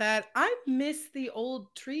is that I miss the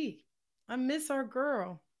old tree. I miss our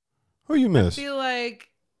girl. Who you miss? I feel like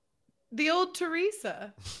the old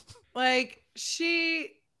Teresa. Like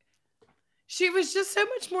she was just so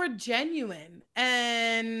much more genuine,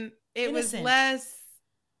 and it Innocent. was less.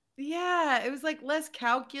 Yeah, it was like less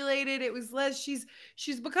calculated. It was less.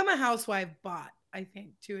 She's become a housewife bot, I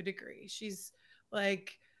think, to a degree. She's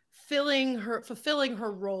like fulfilling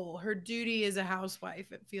her role, her duty as a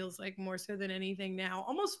housewife. It feels like more so than anything now,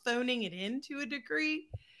 almost phoning it in to a degree.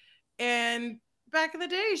 And back in the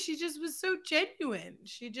day, she just was so genuine.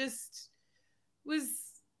 She just was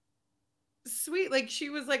sweet. Like she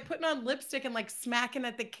was like putting on lipstick and like smacking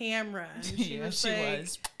at the camera. And she was.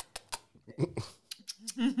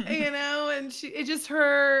 And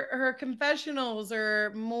her confessionals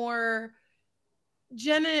are more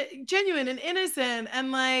genuine and innocent,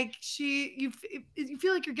 and like you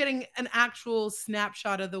feel like you're getting an actual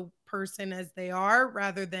snapshot of the person as they are,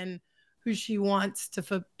 rather than who she wants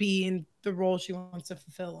to be in the role she wants to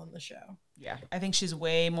fulfill on the show. Yeah, I think she's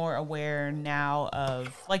way more aware now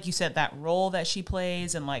of, like you said, that role that she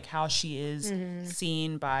plays and like how she is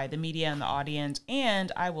seen by the media and the audience.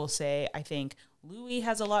 And I will say, I think Louis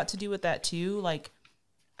has a lot to do with that too. Like,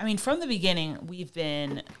 I mean, from the beginning, we've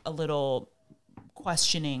been a little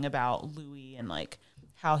questioning about Louis and like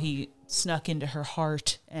how he snuck into her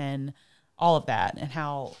heart and all of that, and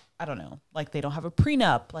how, I don't know, like they don't have a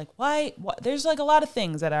prenup. Like why? There's like a lot of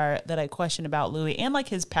things that I question about Louis, and like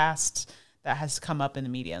his past that has come up in the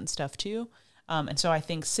media and stuff too. And so I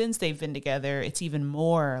think since they've been together, it's even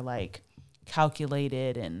more like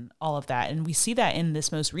calculated and all of that. And we see that in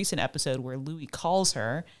this most recent episode where Louis calls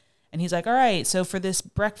her and he's like, all right, so for this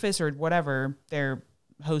breakfast or whatever they're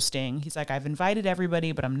hosting, he's like, I've invited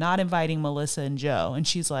everybody, but I'm not inviting Melissa and Joe. And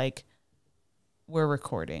she's like, we're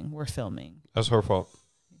recording, we're filming. That's her fault.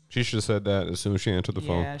 She should have said that as soon as she answered the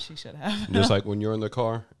phone. Yeah, she should have. Just like when you're in the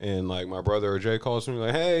car and like my brother or Jay calls me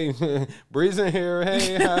like, hey, Bree's in here.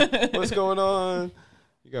 Hey, what's going on?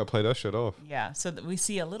 You got to play that shit off. Yeah, so that we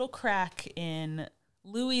see a little crack in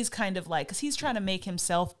Louis' kind of like, because he's trying to make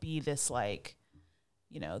himself be this like,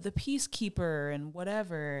 the peacekeeper and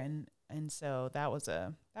whatever. And so that was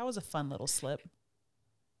a fun little slip.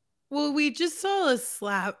 Well, we just saw a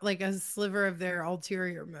sliver of their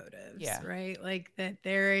ulterior motives, right? Like that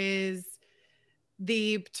there is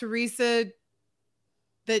the Teresa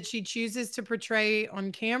that she chooses to portray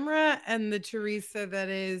on camera, and the Teresa that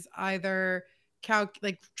is either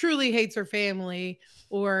truly hates her family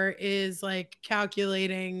or is like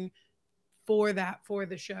calculating for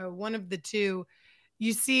the show. One of the two.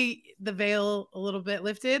 you see the veil a little bit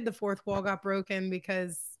lifted. The fourth wall got broken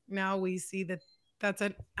because now we see that that's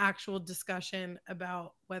an actual discussion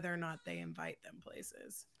about whether or not they invite them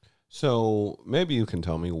places. So maybe you can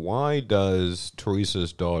tell me, why does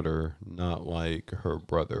Teresa's daughter not like her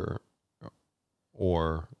brother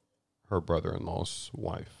or her brother-in-law's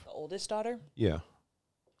wife? The oldest daughter? Yeah.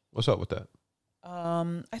 What's up with that?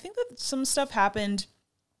 I think that some stuff happened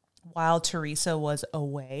while Teresa was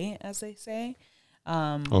away, as they say.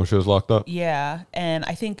 Oh, she was locked up? Yeah. And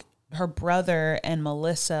I think her brother and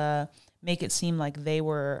Melissa make it seem like they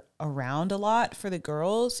were around a lot for the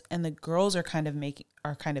girls, and the girls are kind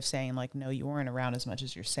of saying like, no, you weren't around as much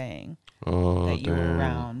as you're saying that you were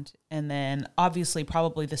around. And then obviously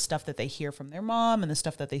probably the stuff that they hear from their mom and the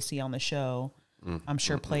stuff that they see on the show, I'm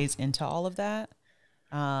sure plays into all of that.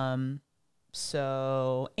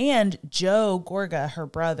 So, and Joe Gorga, her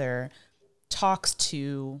brother, talks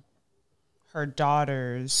to her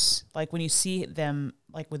daughters, like when you see them,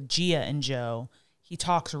 like with Gia and Joe, he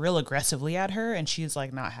talks real aggressively at her, and she's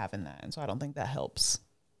like not having that. And so I don't think that helps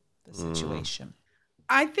the situation.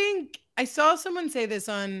 I think I saw someone say this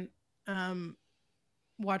on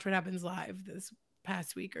Watch What Happens Live this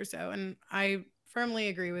past week or so, and I firmly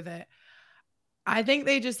agree with it. I think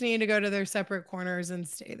they just need to go to their separate corners and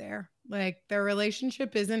stay there. Like, their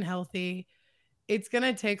relationship isn't healthy. It's going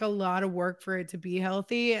to take a lot of work for it to be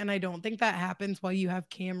healthy. And I don't think that happens while you have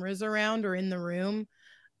cameras around or in the room.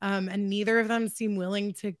 And neither of them seem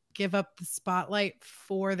willing to give up the spotlight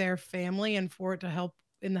for their family and for it to help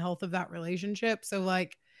in the health of that relationship. So,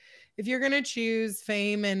 like, if you're going to choose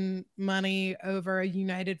fame and money over a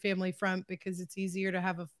united family front because it's easier to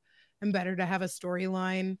have and better to have a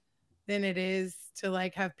storyline than it is to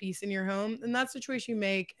like have peace in your home, then that's the choice you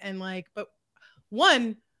make. And like, but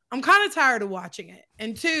one, I'm kind of tired of watching it.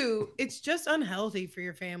 And two, it's just unhealthy for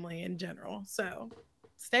your family in general. So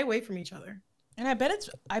stay away from each other. And I bet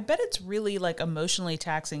it's really like emotionally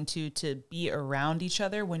taxing too, to be around each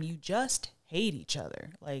other when you just hate each other.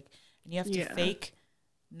 Like, and you have to fake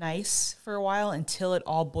nice for a while until it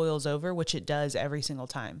all boils over, which it does every single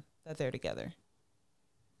time that they're together.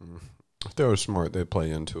 If they were smart, they'd play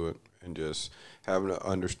into it and just have an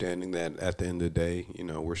understanding that at the end of the day, you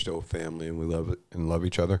know, we're still family and we love it and love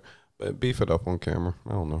each other. But beef it up on camera,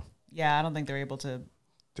 I don't know. Yeah, I don't think they're able to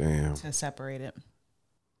separate it.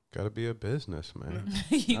 Got to be a business, man.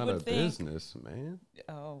 You Not would a think. business, man.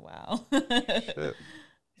 Oh, wow. Shit.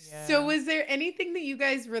 Yeah. So was there anything that you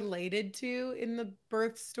guys related to in the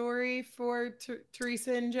birth story for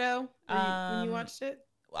Teresa and Joe when you watched it?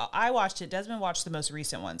 Well, I watched it. Desmond watched the most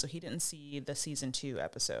recent one, so he didn't see the season 2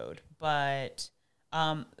 episode. But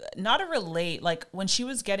not a relate. Like, when she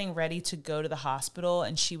was getting ready to go to the hospital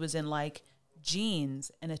and she was in like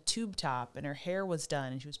jeans and a tube top and her hair was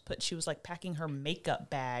done and she was like packing her makeup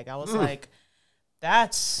bag. I was like,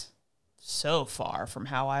 that's so far from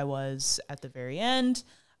how I was at the very end.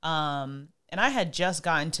 And I had just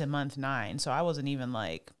gotten to month 9, so I wasn't even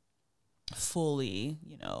like fully,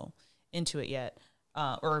 into it yet,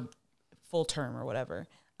 or full term or whatever.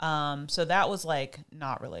 So that was like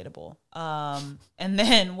not relatable. And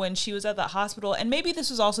then when she was at the hospital, and maybe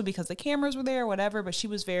this was also because the cameras were there or whatever, but she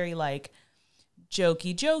was very like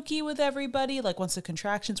jokey with everybody. Like, once the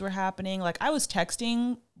contractions were happening, like I was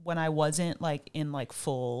texting when I wasn't like in like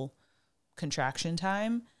full contraction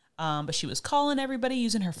time. But she was calling everybody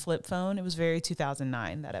using her flip phone. It was very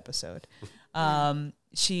 2009, that episode.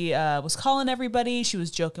 She was calling everybody. She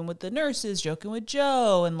was joking with the nurses, joking with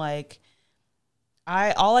Joe. And like,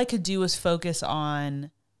 all I could do was focus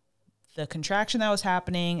on the contraction that was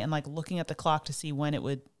happening and like looking at the clock to see when it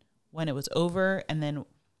was over. And then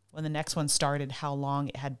when the next one started, how long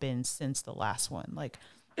it had been since the last one. Like,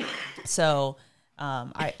 so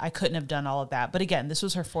I couldn't have done all of that. But again, this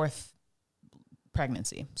was her 4th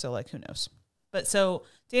pregnancy, so like, who knows? But so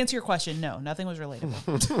to answer your question, no, nothing was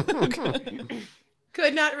relatable.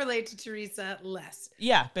 Could not relate to Teresa less.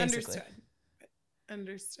 Yeah, basically.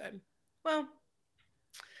 Understood. Well,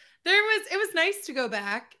 it was nice to go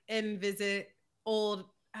back and visit old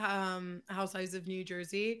Housewives of New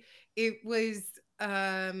Jersey. It was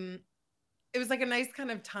like a nice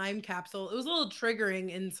kind of time capsule. It was a little triggering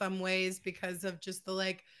in some ways because of just the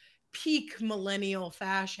like peak millennial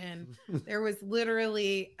fashion. There was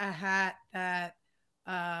literally a hat that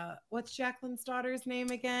what's Jacqueline's daughter's name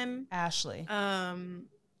again? Ashley.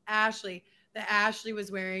 Ashley. That Ashley was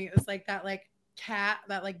wearing. It was like that like cap,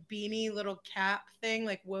 that like beanie little cap thing,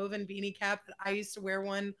 like woven beanie cap that I used to wear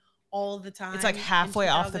one all the time. It's like halfway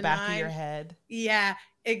off the back of your head. Yeah,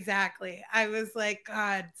 exactly. I was like,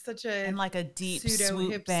 God, such a and like a deep pseudo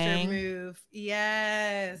swoop hipster bang move.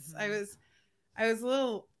 Yes. Mm-hmm. I was a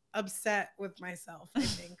little upset with myself, I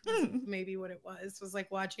think. Was maybe what it was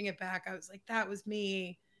like watching it back. I was like, that was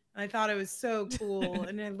me. And I thought it was so cool.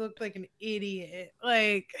 And I looked like an idiot.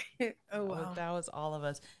 Like, oh, wow. That was all of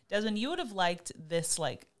us. Desmond, you would have liked this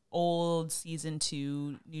like old season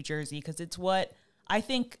 2 New Jersey, because it's what I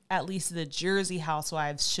think at least the Jersey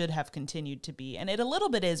housewives should have continued to be. And it a little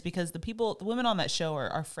bit is, because the women on that show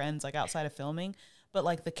are friends, like outside of filming. But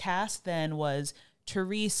like the cast then was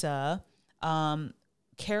Teresa,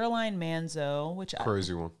 Caroline Manzo, which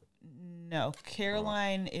crazy one. No,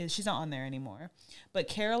 Caroline she's not on there anymore. But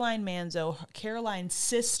Caroline Manzo, Caroline's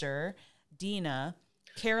sister, Dina,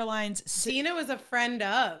 Dina was a friend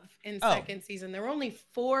of in second season. There were only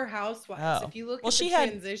 4 housewives. If you look at the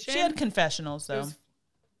transition. She had confessionals though.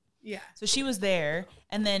 Yeah. So she was there.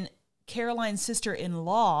 And then Caroline's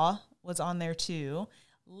sister-in-law was on there too.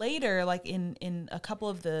 Later, like in a couple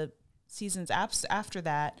of the seasons after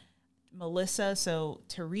that, Melissa, so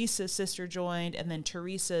Teresa's sister joined, and then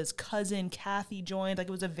Teresa's cousin Kathy joined. Like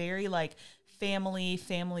it was a very like family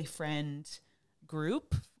friend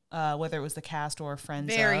group, whether it was the cast or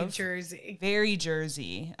friends. Very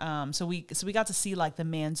Jersey. So we got to see like the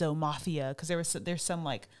Manzo mafia, because there's some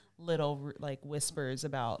like little like whispers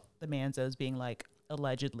about the Manzos being like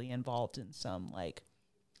allegedly involved in some like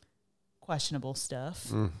questionable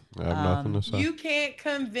stuff. I have nothing to say. You can't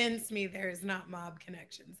convince me there's not mob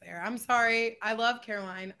connections there. I'm sorry. I love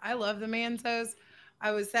Caroline. I love the Manzos.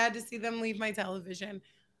 I was sad to see them leave my television.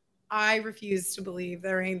 I refuse to believe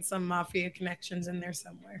there ain't some mafia connections in there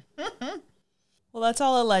somewhere. Well, that's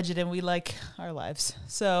all alleged, and we like our lives.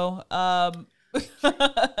 So, but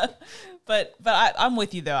I'm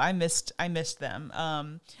with you though. I missed them.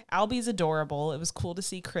 Albie's adorable. It was cool to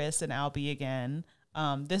see Chris and Albie again.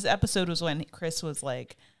 This episode was when Chris was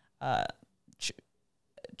like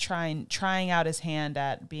trying out his hand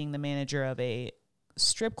at being the manager of a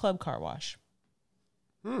strip club car wash.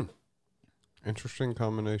 Interesting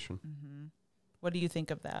combination. Mm-hmm. What do you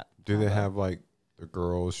think of that? Do they have like the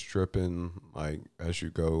girls stripping like as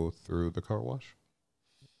you go through the car wash?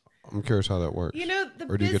 I'm curious how that works. You know, the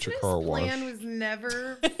business plan was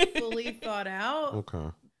never fully thought out.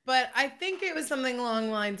 Okay. But I think it was something along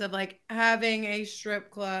the lines of like having a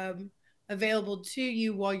strip club available to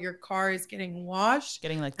you while your car is getting washed.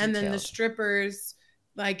 Getting like and then the strippers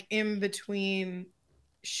like in between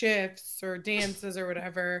shifts or dances or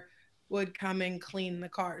whatever would come and clean the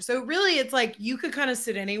car. So really it's like you could kind of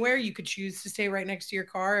sit anywhere. You could choose to stay right next to your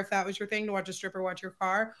car if that was your thing, to watch a stripper watch your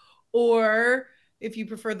car. Or if you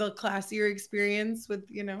prefer the classier experience with,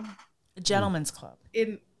 you know, a gentleman's club.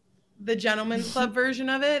 In the gentleman's club version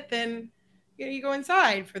of it, then you go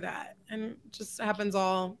inside for that. And it just happens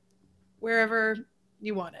all wherever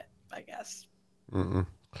you want it, I guess.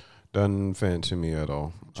 Doesn't fancy me at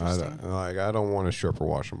all. I don't want a stripper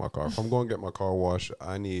washing my car. If I'm going to get my car washed,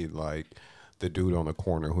 I need like the dude on the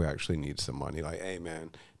corner who actually needs some money. Like, hey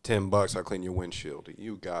man, $10, I'll clean your windshield.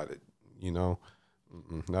 You got it. You know,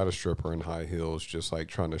 not a stripper in high heels, just like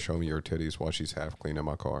trying to show me your titties while she's half cleaning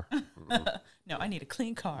my car. No, I need a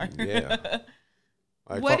clean car. Yeah.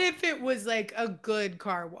 What if it was like a good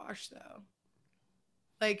car wash though?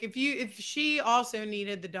 Like if she also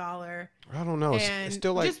needed the dollar. I don't know. It's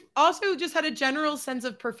still like just had a general sense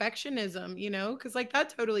of perfectionism, you know, because like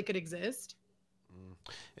that totally could exist.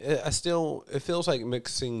 It feels like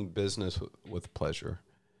mixing business with pleasure.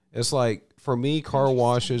 It's like for me, car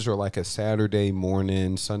washes are like a Saturday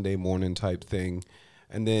morning, Sunday morning type thing,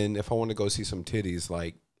 and then if I want to go see some titties,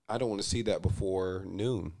 like I don't want to see that before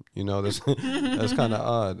noon. You know, that's kind of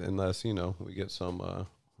odd unless you know we get some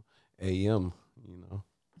AM. You know.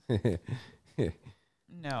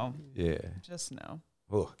 No. Yeah. Just no.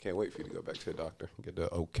 Oh, can't wait for you to go back to the doctor and get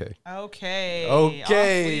the okay. Okay.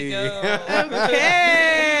 Okay.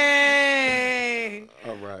 Okay.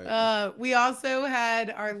 All right. We also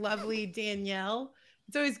had our lovely Danielle.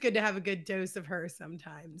 It's always good to have a good dose of her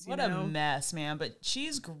sometimes. What a mess, man. But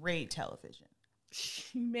she's great television.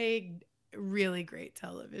 She made really great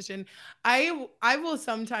television. I will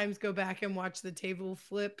sometimes go back and watch the table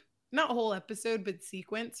flip, not whole episode, but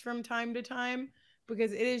sequence from time to time,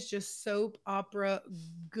 because it is just soap opera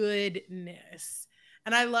goodness.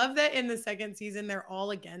 And I love that in the second season, they're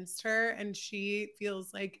all against her and she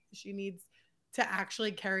feels like she needs to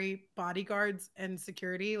actually carry bodyguards and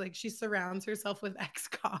security. Like she surrounds herself with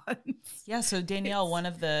ex-cons. Yeah. So Danielle, one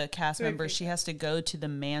of the cast members, she has to go to the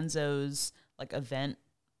Manzo's like event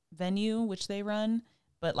venue, which they run,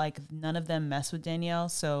 but like none of them mess with Danielle.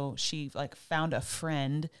 So she like found a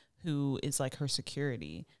friend who is like her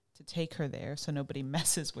security to take her there so nobody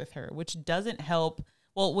messes with her, which doesn't help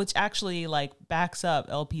Well, which actually like backs up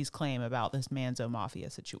LP's claim about this Manzo Mafia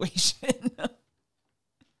situation.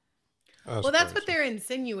 Well, that's what they're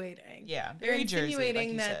insinuating. Yeah, they're very Jersey, insinuating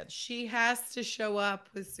like you that said. she has to show up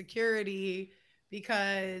with security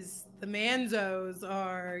because the Manzos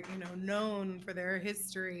are, known for their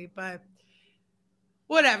history. But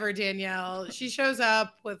whatever, Danielle. She shows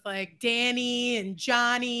up with like Danny and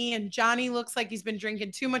Johnny looks like he's been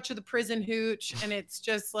drinking too much of the prison hooch, and it's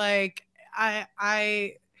just like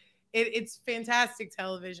it's fantastic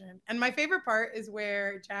television. And my favorite part is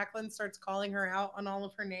where Jacqueline starts calling her out on all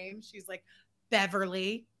of her names. She's like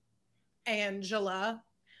Beverly, Angela,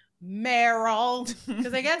 Meryl,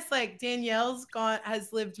 because I guess like Danielle's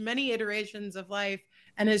has lived many iterations of life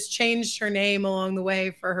and has changed her name along the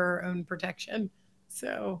way for her own protection.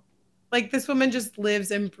 So like this woman just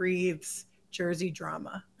lives and breathes Jersey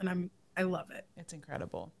drama, and I love it. It's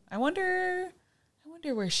incredible. I wonder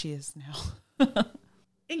where she is now.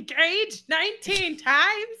 Engaged 19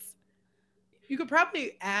 times. You could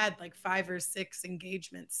probably add like 5 or 6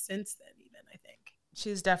 engagements since then, even, I think.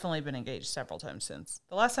 She's definitely been engaged several times since.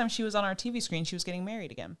 The last time she was on our TV screen, she was getting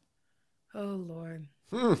married again. Oh, Lord.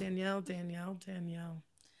 Danielle.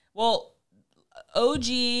 Well, OG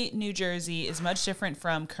New Jersey is much different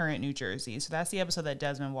from current New Jersey. So that's the episode that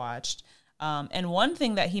Desmond watched. And one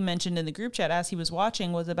thing that he mentioned in the group chat as he was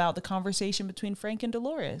watching was about the conversation between Frank and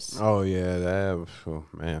Dolores. Oh, yeah.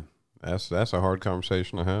 Man, that's a hard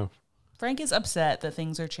conversation to have. Frank is upset that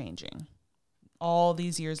things are changing all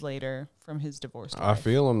these years later from his divorce. I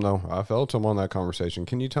feel him, though. I felt him on that conversation.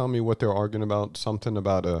 Can you tell me what they're arguing about? Something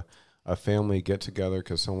about a family get-together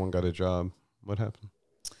because someone got a job. What happened?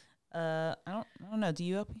 I don't know. Do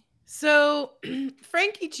you, LP? So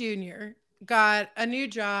Frankie Jr. got a new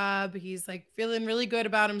job. He's like feeling really good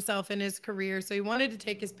about himself in his career. So he wanted to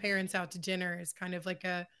take his parents out to dinner as kind of like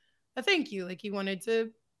a thank you. Like he wanted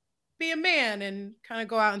to be a man and kind of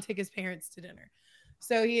go out and take his parents to dinner.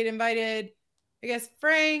 So he had invited, I guess,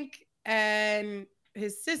 Frank and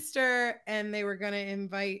his sister, and they were going to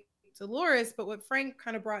invite Dolores. But what Frank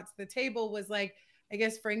kind of brought to the table was like, I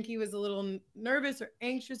guess Frankie was a little nervous or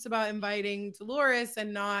anxious about inviting Dolores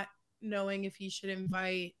and not knowing if he should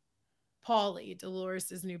invite Paulie,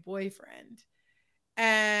 Dolores' new boyfriend.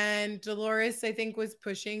 And Dolores, I think, was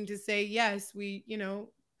pushing to say, yes, we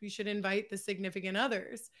should invite the significant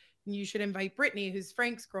others. And you should invite Brittany, who's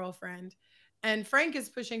Frank's girlfriend. And Frank is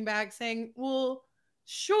pushing back saying, well,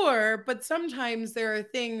 sure, but sometimes there are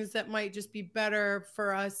things that might just be better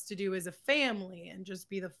for us to do as a family and just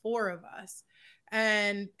be the 4 of us.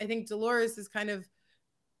 And I think Dolores is kind of,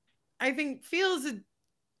 feels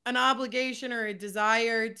an obligation or a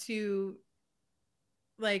desire to,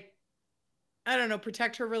 like, I don't know,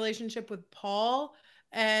 protect her relationship with Paul,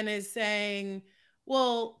 and is saying,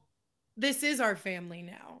 well, this is our family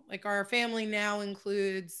now. Like, our family now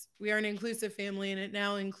includes, we are an inclusive family, and it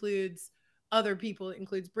now includes other people. It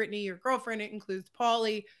includes Brittany, your girlfriend. It includes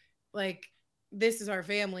Paulie. Like, this is our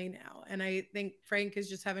family now. And I think Frank is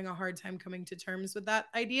just having a hard time coming to terms with that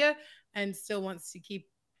idea and still wants to keep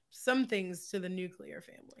some things to the nuclear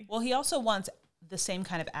family. Well, he also wants the same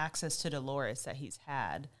kind of access to Dolores that he's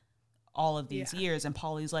had all of these years. And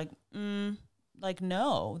Paulie's like,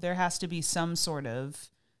 no, there has to be some sort of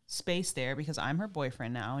space there because I'm her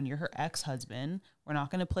boyfriend now and you're her ex-husband. We're not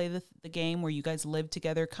going to play the game where you guys live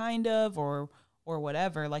together kind of, or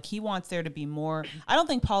whatever. Like, he wants there to be more. I don't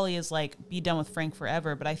think Paulie is like, be done with Frank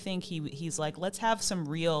forever, but I think he's like, let's have some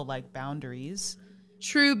real like boundaries.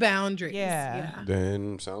 True boundaries. Yeah.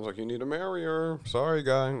 Then sounds like you need to marry her. Sorry,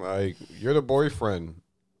 guy. Like, you're the boyfriend.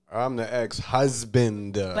 I'm the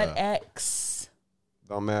ex-husband. But ex.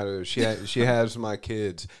 Don't matter. She has my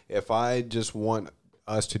kids. If I just want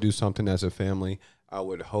us to do something as a family, I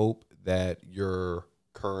would hope that your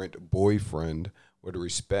current boyfriend would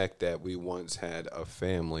respect that we once had a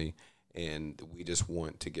family and we just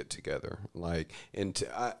want to get together. Like, and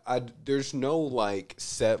there's no like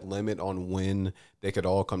set limit on when they could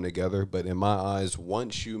all come together. But in my eyes,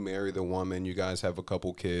 once you marry the woman, you guys have a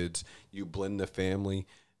couple kids, you blend the family,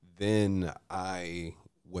 then I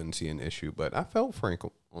wouldn't see an issue. But I felt Frank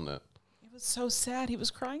on that. It was so sad. He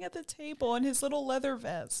was crying at the table in his little leather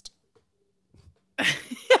vest.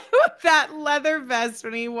 That leather vest,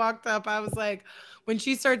 when he walked up, I was like, when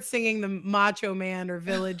she starts singing the Macho Man or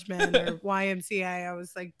Village Men or YMCA, I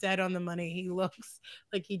was like, dead on the money. He looks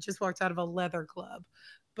like he just walked out of a leather club.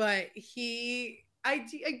 But I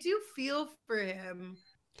do feel for him.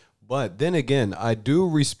 But then again, I do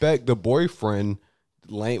respect the boyfriend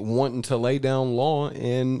wanting to lay down law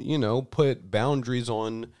and, put boundaries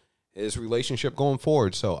on his relationship going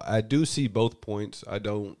forward. So I do see both points. I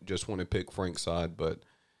don't just want to pick Frank's side, but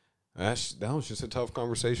that was just a tough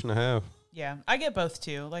conversation to have. Yeah, I get both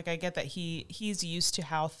too. Like, I get that he's used to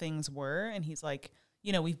how things were, and he's like,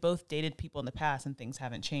 you know, we've both dated people in the past and things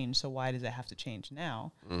haven't changed, so why does it have to change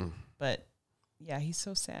now? But yeah, he's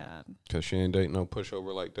so sad. Because she ain't dating no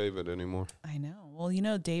pushover like David anymore. I know. Well, you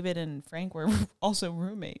know, David and Frank were also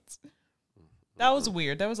roommates. That was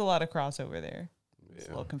weird. There was a lot of crossover there. It's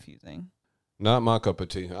a little confusing. Not my cup of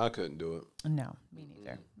tea. I couldn't do it. No, me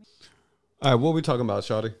neither. All right, what are we talking about,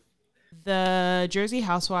 Shawty? The Jersey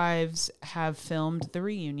Housewives have filmed the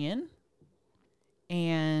reunion,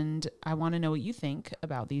 and I want to know what you think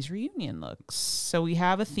about these reunion looks. So we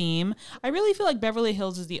have a theme. I really feel like Beverly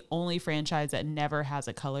Hills is the only franchise that never has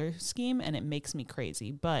a color scheme, and it makes me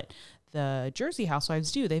crazy. But the Jersey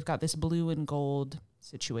Housewives do. They've got this blue and gold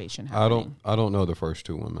situation happening. I don't know the first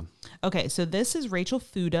two women. Okay, so this is Rachel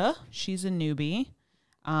Fuda. She's a newbie.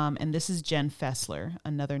 And this is Jen Fessler,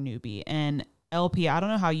 another newbie. And LP, I don't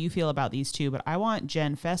know how you feel about these two, but I want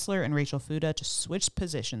Jen Fessler and Rachel Fuda to switch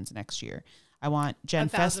positions next year. I want Jen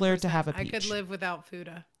Fessler to have a peach. I could live without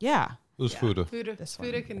Fuda. Yeah. Who's Fuda?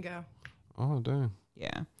 Fuda can go. Oh, damn.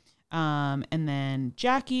 Yeah. And then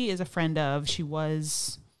Jackie is a friend of, she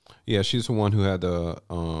was... Yeah, she's the one who had the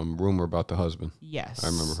rumor about the husband. Yes. I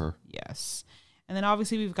remember her. Yes. And then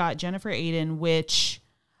obviously we've got Jennifer Aiden, which...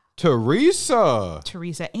 Teresa.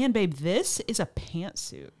 And babe, this is a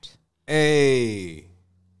pantsuit. Hey.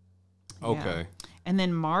 Okay. Yeah. And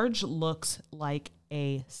then Marge looks like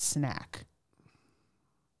a snack.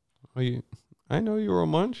 I know you're a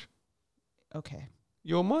munch. Okay.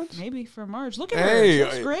 You a munch? Maybe for Marge. Look at her. She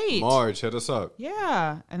looks great. Marge, hit us up.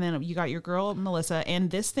 Yeah. And then you got your girl, Melissa. And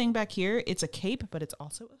this thing back here, it's a cape, but it's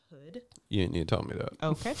also a hood. You didn't need to tell me that.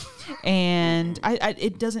 Okay. And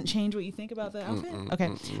it doesn't change what you think about the outfit?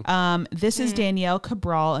 Okay. This is Danielle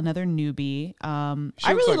Cabral, another newbie.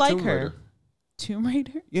 I really like her. Tomb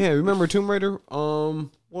Raider? Yeah, remember Tomb Raider? What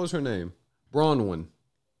was her name? Bronwyn.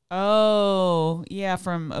 Oh, yeah,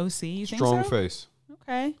 from OC. You think Strong so? face.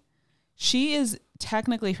 Okay. She is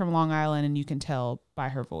technically from Long Island, and you can tell by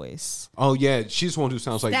her voice. Oh, yeah. She's the one who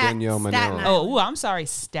sounds like Danielle Monero. Oh, I'm sorry.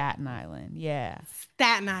 Staten Island. Yeah.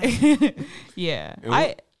 Staten Island. Yeah.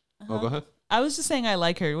 Go ahead. I was just saying I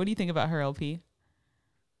like her. What do you think about her, LP?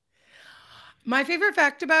 My favorite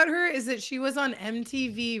fact about her is that she was on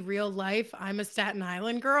MTV Real Life. I'm a Staten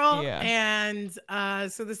Island girl. Yeah. And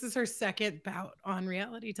so this is her second bout on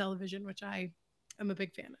reality television, which I am a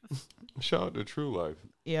big fan of. Shout out to True Life.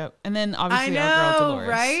 Yep. And then obviously our girl Dolores.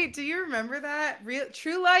 Right? Do you remember that?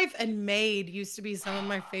 True Life and Made used to be some of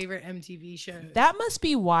my favorite MTV shows. That must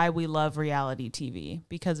be why we love reality TV,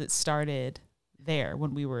 because it started there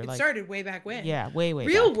when we were it started way back when. Yeah, way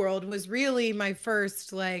Real back. World was really my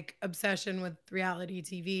first obsession with reality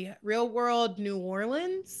TV. Real World New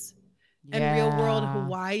Orleans and Real World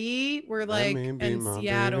Hawaii were and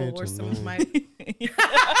Seattle were some of my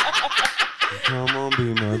Come on,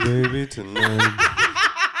 be my baby tonight.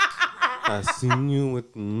 I seen you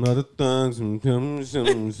with them other thugs and come on, be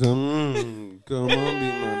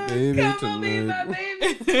my baby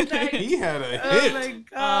tonight. He had a hit. Oh my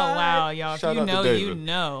god! Oh wow, y'all! Shout if you know, David. you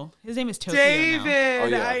know. His name is Tokyo David. now. Oh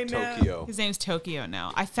yeah, I know. Tokyo. His name's Tokyo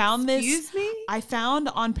now. I found this. Excuse me? I found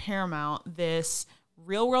on Paramount this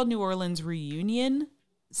Real World New Orleans reunion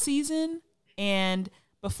season, and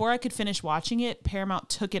before I could finish watching it, Paramount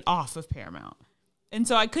took it off of Paramount. And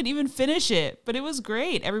so I couldn't even finish it, but it was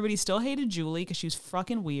great. Everybody still hated Julie because she was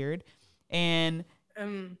fucking weird. And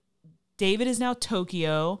David is now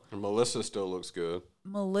Tokyo. And Melissa still looks good.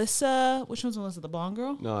 Melissa, which one's Melissa? The blonde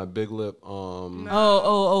girl? No, Big Lip.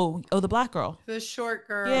 Oh, the black girl. The short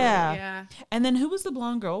girl. Yeah. And then who was the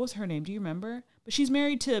blonde girl? What was her name? Do you remember? But she's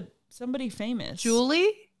married to somebody famous.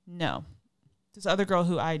 Julie? No. This other girl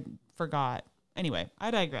who I forgot. Anyway,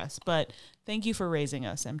 I digress. But thank you for raising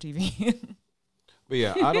us, MTV. But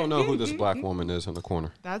yeah, I don't know who this black woman is in the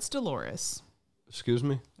corner. That's Dolores. Excuse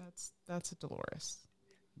me? That's Dolores.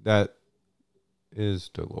 That is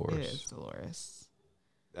Dolores. It is Dolores.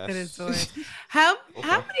 It is Dolores. How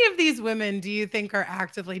many of these women do you think are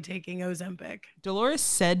actively taking Ozempic? Dolores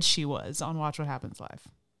said she was on Watch What Happens Live.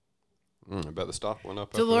 I bet the stock went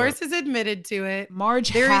up. Dolores has admitted to it.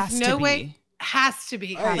 Marge there has is no to be. way. Has to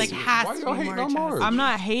be. Hey, has why to y'all be hating on Marge. Marge? I'm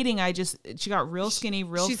not hating. She got real skinny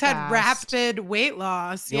real She's fast. had rapid weight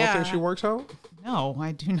loss. You don't think she works out? No,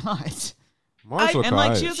 I do not. Marge look And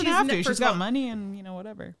like she alright. doesn't have to. She's got money and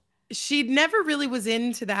whatever. She never really was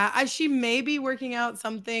into that. She may be working out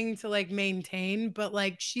something to maintain,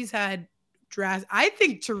 but she's had I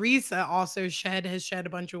think Teresa also has shed a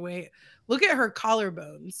bunch of weight. Look at her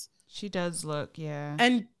collarbones. She does look, yeah.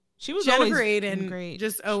 And she was Jennifer always in Aiden great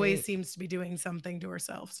just always shape. seems to be doing something to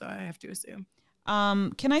herself, so I have to assume.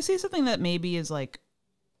 Can I say something that maybe is like,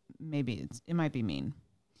 it might be mean.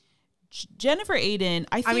 Jennifer Aiden,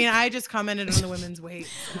 I just commented on the women's weight.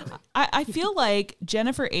 So. I feel like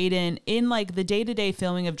Jennifer Aiden, in like the day-to-day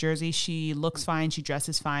filming of Jersey, she looks fine, she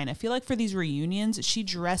dresses fine. I feel like for these reunions, she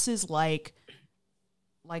dresses like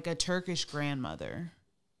a Turkish grandmother.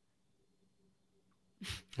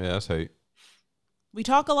 Yeah, that's hate. We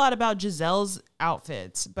talk a lot about Giselle's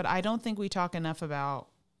outfits, but I don't think we talk enough about,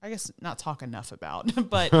 I guess not talk enough about,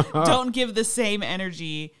 but don't give the same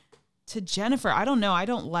energy to Jennifer. I don't know. I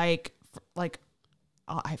don't like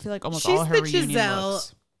I feel like almost all her reunion Giselle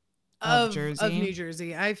looks of Jersey. Of New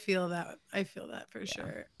Jersey. I feel that for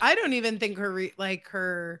sure. I don't even think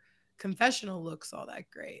her confessional looks all that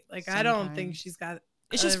great. Like I don't think she's got.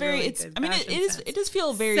 It's just very. It does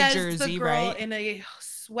feel very Jersey, the girl right? In a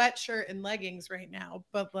sweatshirt and leggings right now,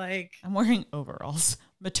 but like I'm wearing overalls,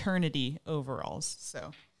 maternity overalls.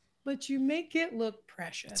 So, but you make it look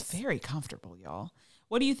precious. It's very comfortable, y'all.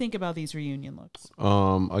 What do you think about these reunion looks?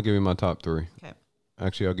 I'll give you my top 3. Okay.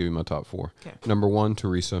 Actually, I'll give you my top 4. Okay. Number 1,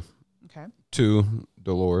 Teresa. Okay. 2,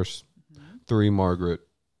 Dolores. 3, Margaret.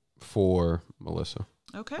 4, Melissa.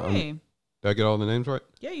 Okay. Did I get all the names right?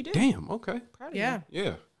 Yeah, you did. Damn. Okay. Proud of you.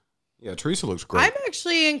 Yeah. Teresa looks great. I'm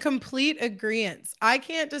actually in complete agreement. I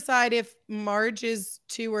can't decide if Marge is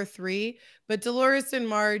 2 or 3, but Dolores and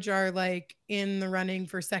Marge are like in the running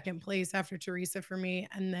for second place after Teresa for me,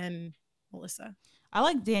 and then Melissa. I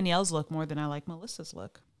like Danielle's look more than I like Melissa's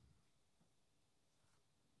look.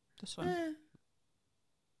 This one.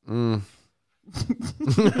 We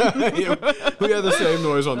had the same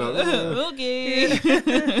noise on that.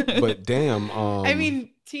 Okay. But damn. I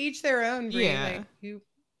mean, to each their own. Brie. Yeah. Like,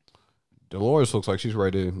 Dolores looks like she's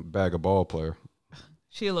ready to bag a ball player.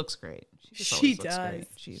 She looks great. She does. Great.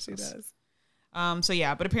 She does. So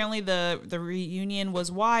yeah, but apparently the reunion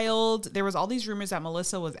was wild. There was all these rumors that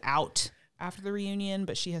Melissa was out after the reunion,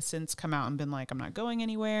 but she has since come out and been like, I'm not going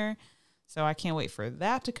anywhere. So I can't wait for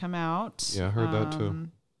that to come out. Yeah, I heard that too.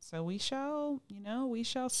 So we shall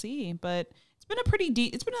see. But it's been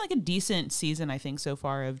it's been like a decent season, I think, so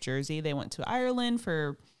far of Jersey. They went to Ireland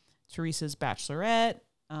for Teresa's bachelorette.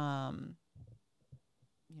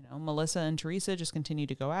 Melissa and Teresa just continue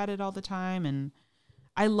to go at it all the time. And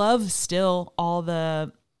I love still all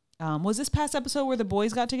the, was this past episode where the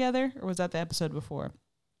boys got together, or was that the episode before?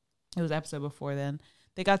 It was the episode before then.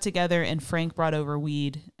 They got together and Frank brought over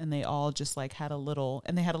weed and they all just like had a little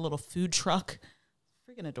food truck.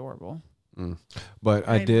 Freaking adorable. But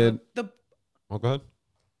I did. Go ahead.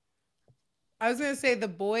 I was going to say the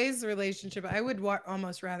boys' relationship. I would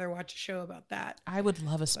almost rather watch a show about that. I would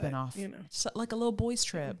love a spinoff. So, like a little boys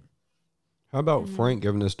trip. How about Frank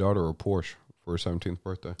giving his daughter a Porsche for her 17th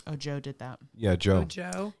birthday? Oh, Joe did that. Yeah, Joe. Oh,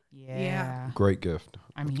 Joe. Yeah. Great gift.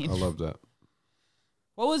 I mean, I love that.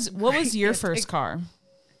 What was your first car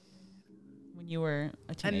when you were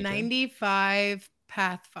a teenager? A 95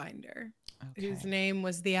 Pathfinder, okay. whose name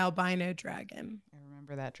was the Albino Dragon. I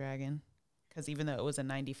remember that dragon because even though it was a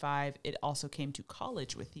 95, it also came to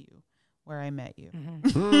college with you, where I met you.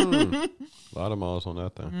 A lot of miles on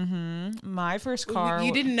that thing. Mm-hmm. My first car.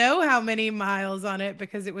 You didn't know how many miles on it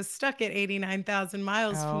because it was stuck at 89,000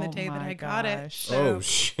 miles from the day that I got it. So. Oh,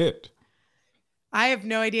 shit. I have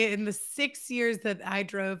no idea. In the 6 years that I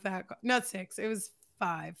drove that car, not 6, it was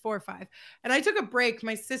 4 or 5. And I took a break.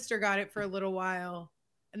 My sister got it for a little while.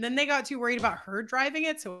 And then they got too worried about her driving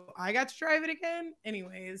it. So I got to drive it again.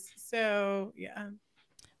 Anyways. So, yeah.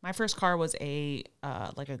 My first car was a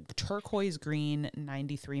turquoise green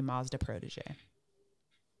 93 Mazda Protege.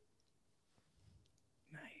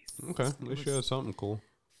 Nice. Okay. At least you had something cool.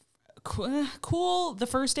 Cool. The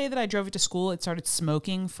first day that I drove it to school, it started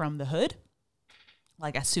smoking from the hood.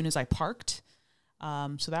 Like as soon as I parked.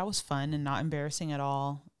 So that was fun and not embarrassing at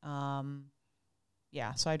all.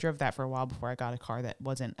 Yeah, so I drove that for a while before I got a car that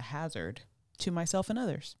wasn't a hazard to myself and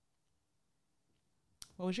others.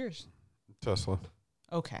 What was yours? Tesla.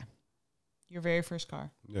 Okay. Your very first car?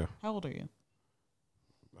 Yeah. How old are you?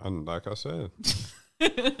 Like I said.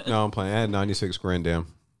 No, I'm playing. I had 96 Grand Am.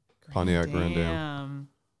 Pontiac Grand Am.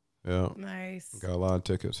 Yeah. Nice. Got a lot of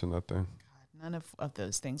tickets in that thing. God, none of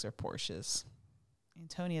those things are Porsches.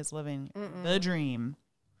 Antonia's living the dream.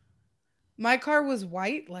 My car was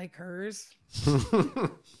white like hers.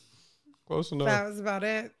 Close enough. That was about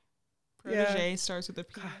it. Protege starts with a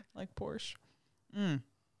P, like Porsche.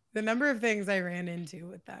 The number of things I ran into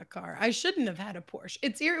with that car. I shouldn't have had a Porsche.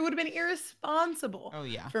 It would have been irresponsible Oh,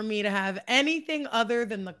 yeah. for me to have anything other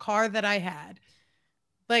than the car that I had.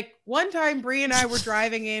 Like one time Bree and I were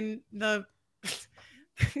driving in the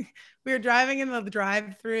we were driving in the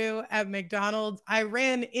drive-through at McDonald's. I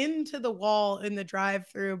ran into the wall in the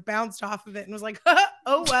drive-through, bounced off of it, and was like,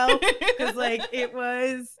 oh well. Because like it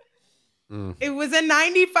was a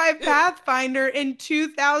 95 Pathfinder in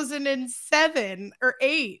 2007 or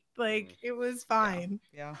 8. Like it was fine.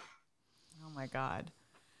 Yeah. Oh my God.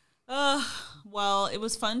 Well, it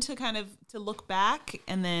was fun to kind of to look back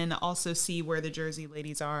and then also see where the Jersey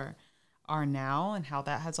ladies are now and how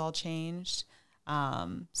that has all changed.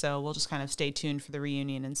 So we'll just kind of stay tuned for the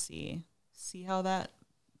reunion and see how that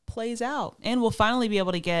plays out. And we'll finally be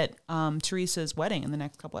able to get Teresa's wedding in the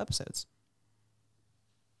next couple episodes.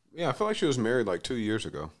 Yeah, I feel like she was married like 2 years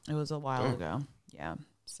ago. It was a while ago. Yeah.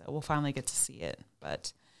 So we'll finally get to see it.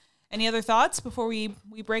 But any other thoughts before we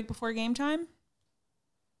break before game time?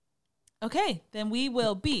 Okay, then we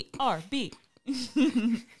will BRB.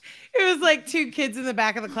 It was like 2 kids in the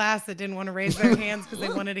back of the class that didn't want to raise their hands because they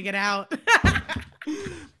wanted to get out.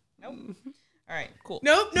 Nope. All right, cool.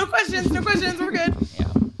 Nope, no questions. We're good. Yeah.